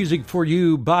is music for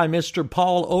you by Mr.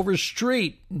 Paul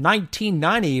Overstreet.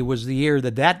 1990 was the year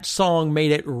that song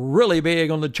made it really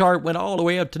big on the chart, went all the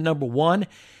way up to number one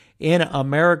in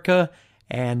America.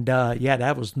 And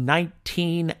that was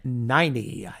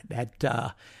 1990.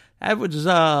 That was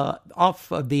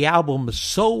off of the album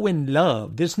So in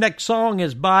Love. This next song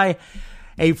is by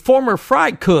a former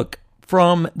fry cook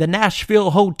from the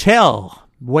Nashville Hotel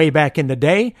way back in the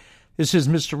day. This is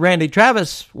Mr. Randy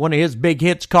Travis, one of his big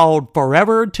hits called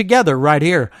Forever Together, right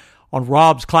here on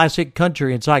Rob's Classic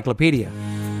Country Encyclopedia.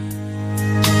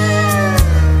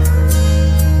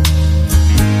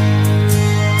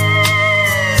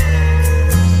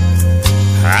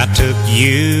 I took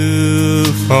you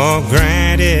for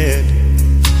granted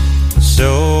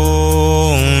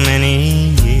so many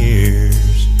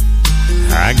years.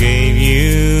 I gave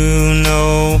you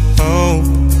no hope,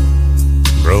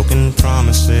 broken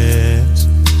promises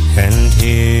and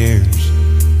tears.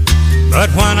 But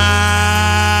when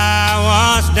I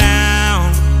was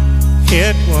down,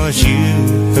 it was you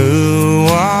who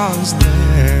was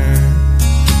there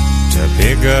to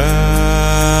pick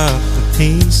up the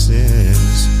pieces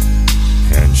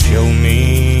and show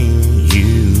me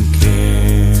you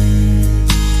care.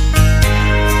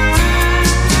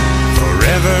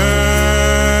 Forever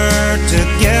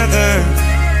together,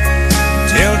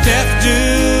 till death do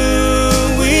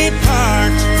we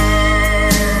part,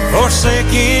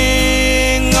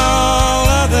 forsaking all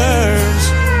others.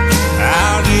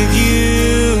 I'll give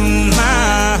you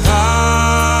my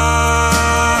heart.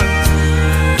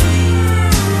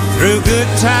 Through good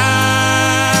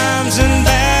times and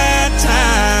bad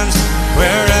times,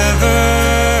 wherever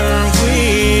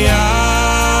we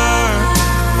are,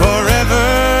 forever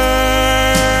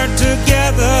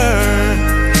together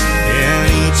in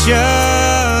each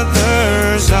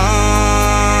other's arms.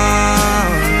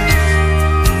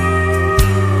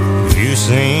 You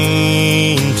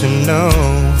seem to know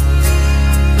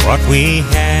what we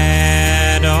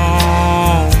had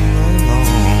all along,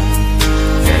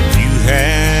 and you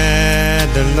had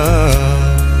the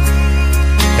love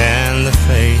and the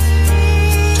faith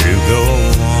to go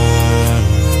on.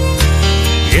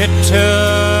 It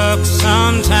took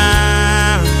some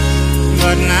time,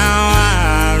 but now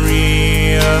I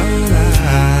realize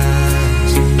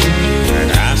that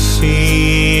I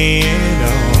see it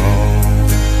all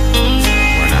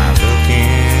when I look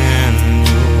in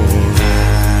your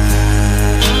eyes.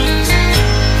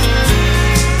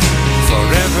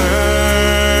 Forever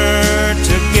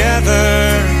together,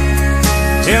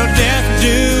 till death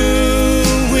do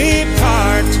we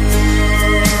part,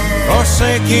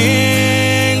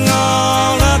 forsaking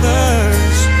all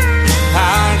others.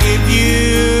 I'll give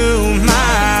you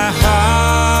my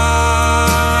heart.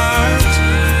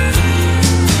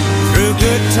 Through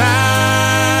good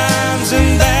times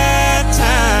and bad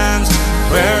times,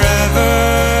 wherever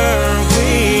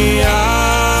we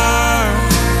are,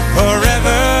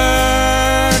 forever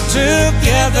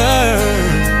together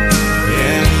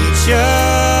in each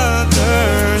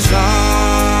other's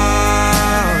arms.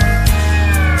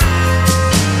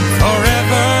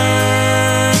 Forever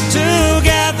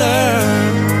together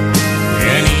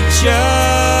in each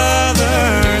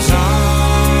other's arms.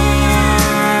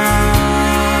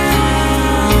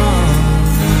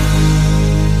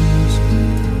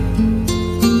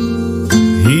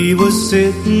 He was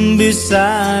sitting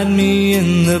beside me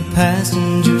in the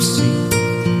passenger seat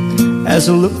as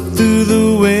I looked through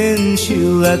the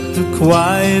windshield at the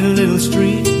quiet little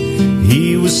street.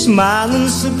 He was smiling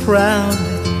so proudly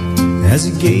as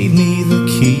he gave me the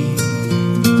key,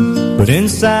 but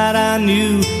inside I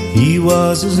knew he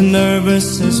was as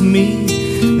nervous as me.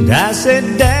 And I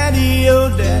said, Daddy, oh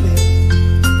Daddy,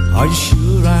 are you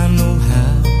sure I know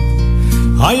how?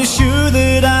 Are you sure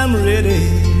that I'm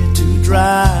ready to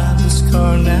drive this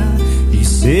car now? He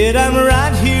said, I'm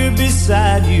right here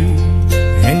beside you,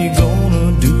 and you're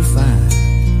gonna do fine.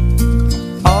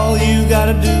 All you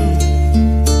gotta do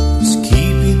is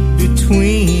keep it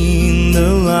between the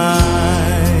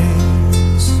lines,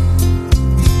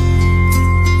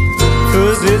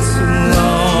 'cause it's a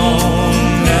long,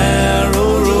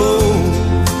 narrow road.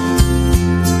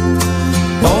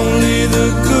 Only the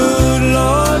good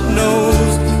Lord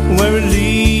knows where it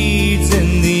leads in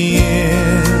the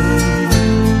end.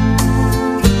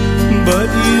 But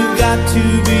you've got to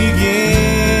begin.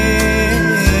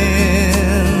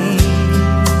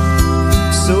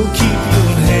 So keep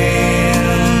your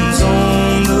hands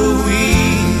on the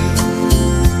wheel,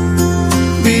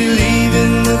 believe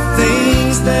in the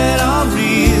things that are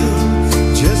real.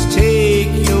 Just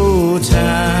take your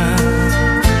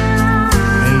time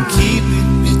and keep it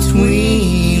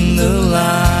between the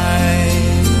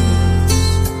lines.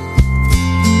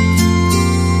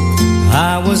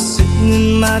 I was sitting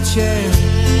in my chair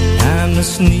and a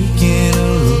sneaking a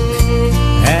look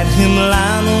at him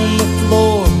lying on the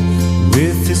floor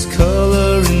with his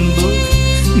coloring book.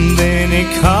 Then he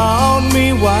called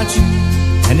me watching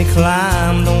and he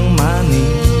climbed on my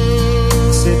knee.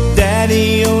 Said,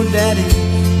 Daddy, oh Daddy,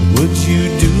 would you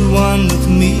do one with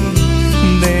me?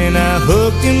 Then I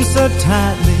hugged him so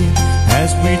tightly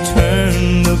as we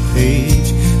turned the page.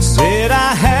 Said,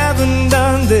 I haven't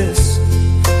done this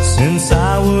since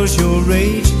I was your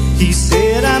age. He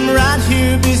said, I'm right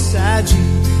here beside you,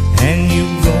 and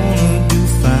you're gonna do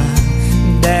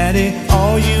fine. Daddy,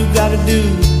 all you gotta do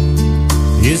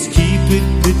is keep it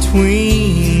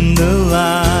between the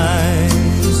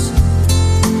lines.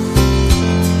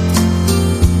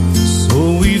 So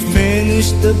we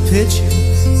finished the picture,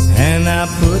 and I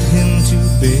put him to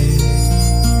bed.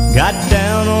 Got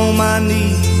down on my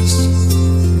knees,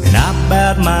 and I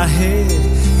bowed my head,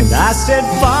 and I said,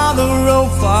 Father, oh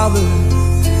Father,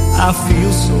 I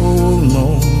feel so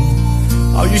alone.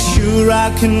 Are you sure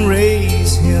I can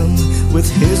raise him with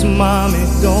his mommy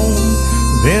gone?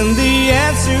 Then the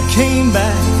answer came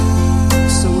back,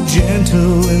 so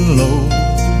gentle and low,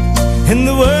 in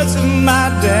the words of my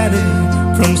daddy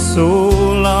from so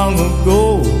long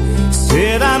ago.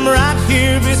 Said, I'm right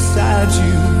here beside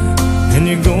you, and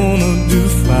you're gonna do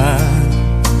fine.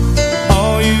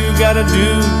 All you gotta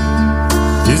do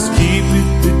is keep it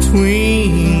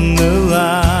between the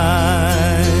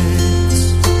lines.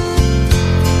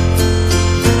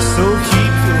 So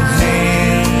keep your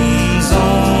hands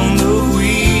on the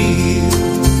wheel,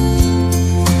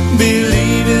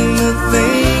 believe in the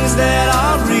things that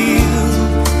are real.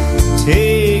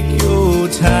 Take your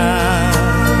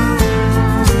time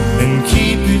and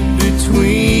keep it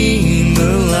between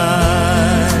the lines.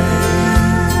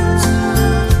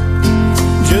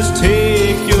 Just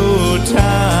take your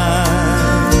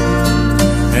time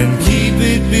and keep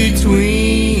it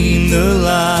between the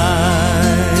lines.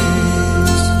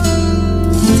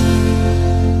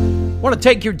 Want to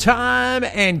take your time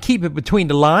and keep it between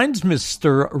the lines,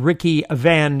 Mr. Ricky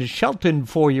Van Shelton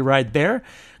for you right there.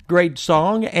 Great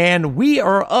song. And we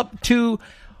are up to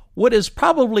what is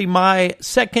probably my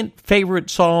second favorite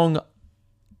song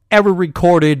ever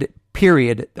recorded,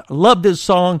 period. I love this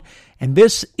song, and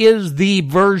this is the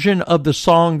version of the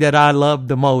song that I love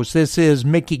the most. This is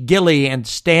Mickey Gilley and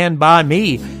Stand By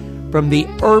Me from the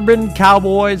Urban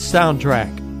Cowboys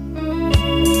soundtrack.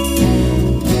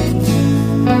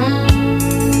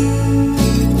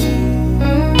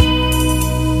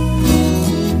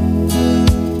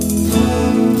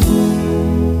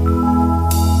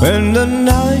 When the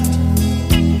night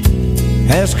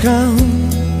has come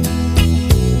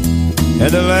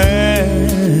and the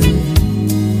land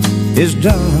is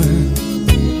dark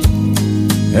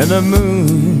and the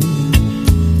moon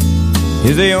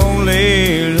is the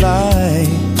only light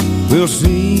we'll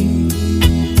see.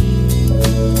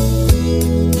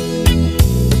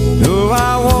 No,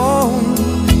 I won't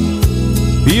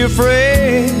be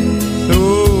afraid.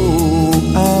 No,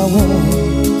 I won't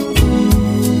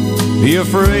be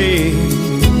afraid,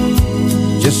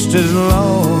 just as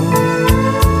long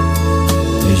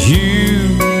as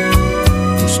you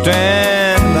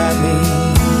stand by me.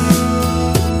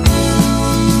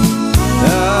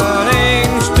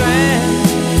 Darling, stand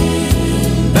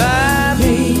by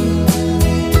me.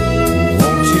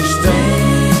 Won't you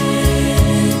stand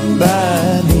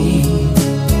by me?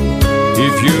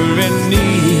 If you're in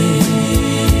need,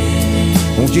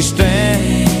 won't you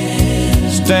stand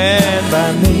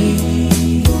by me?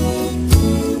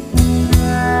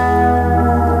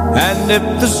 And if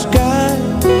the sky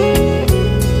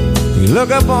you look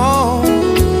upon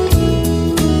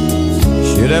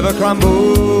should ever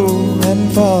crumble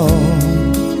and fall,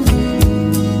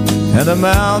 and the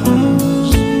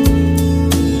mountains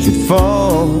should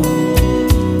fall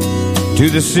to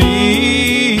the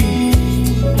sea,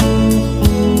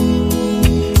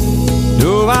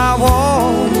 no, I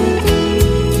won't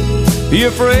be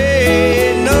afraid.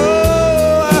 No,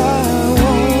 I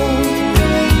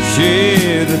won't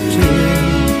shed a tear,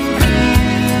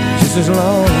 just as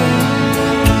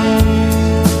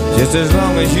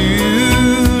long as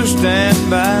you stand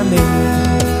by me.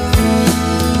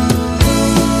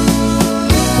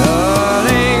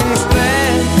 Darling,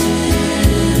 stand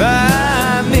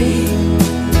by me.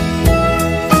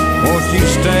 Won't you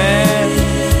stand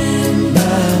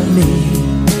by me?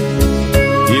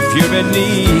 If you're in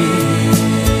need,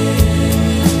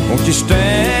 won't you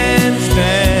stand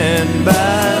by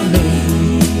me?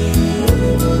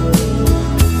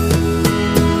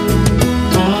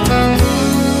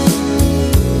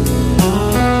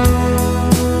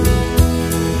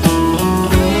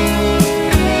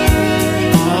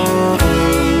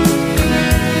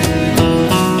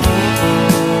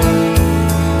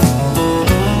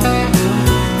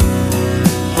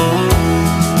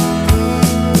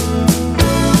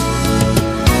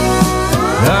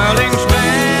 Darling,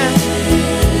 stand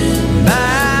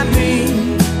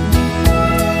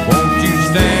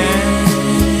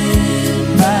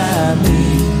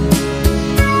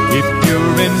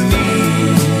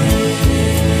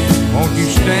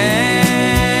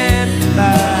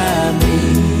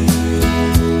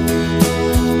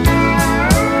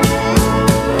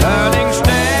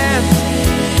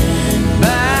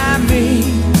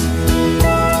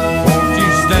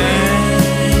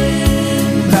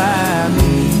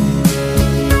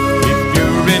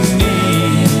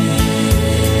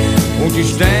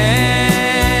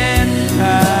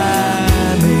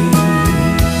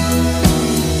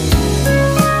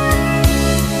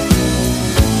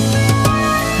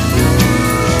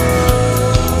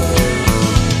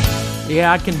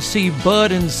Yeah, I can see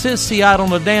Bud and Sissy out on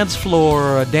the dance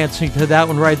floor dancing to that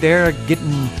one right there,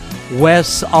 getting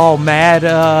Wes all mad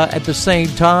at the same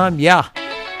time. Yeah,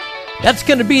 that's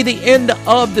going to be the end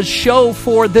of the show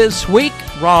for this week.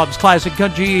 Rob's Classic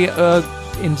Country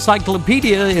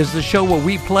Encyclopedia is the show where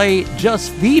we play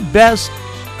just the best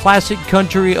classic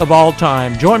country of all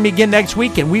time. Join me again next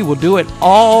week and we will do it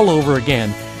all over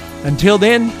again. Until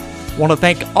then, want to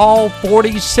thank all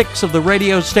 46 of the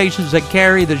radio stations that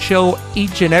carry the show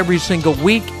each and every single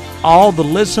week, all the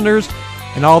listeners,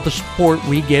 and all the support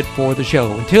we get for the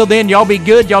show. Until then, y'all be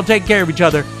good. Y'all take care of each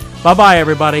other. Bye-bye,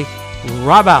 everybody.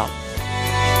 Rob out.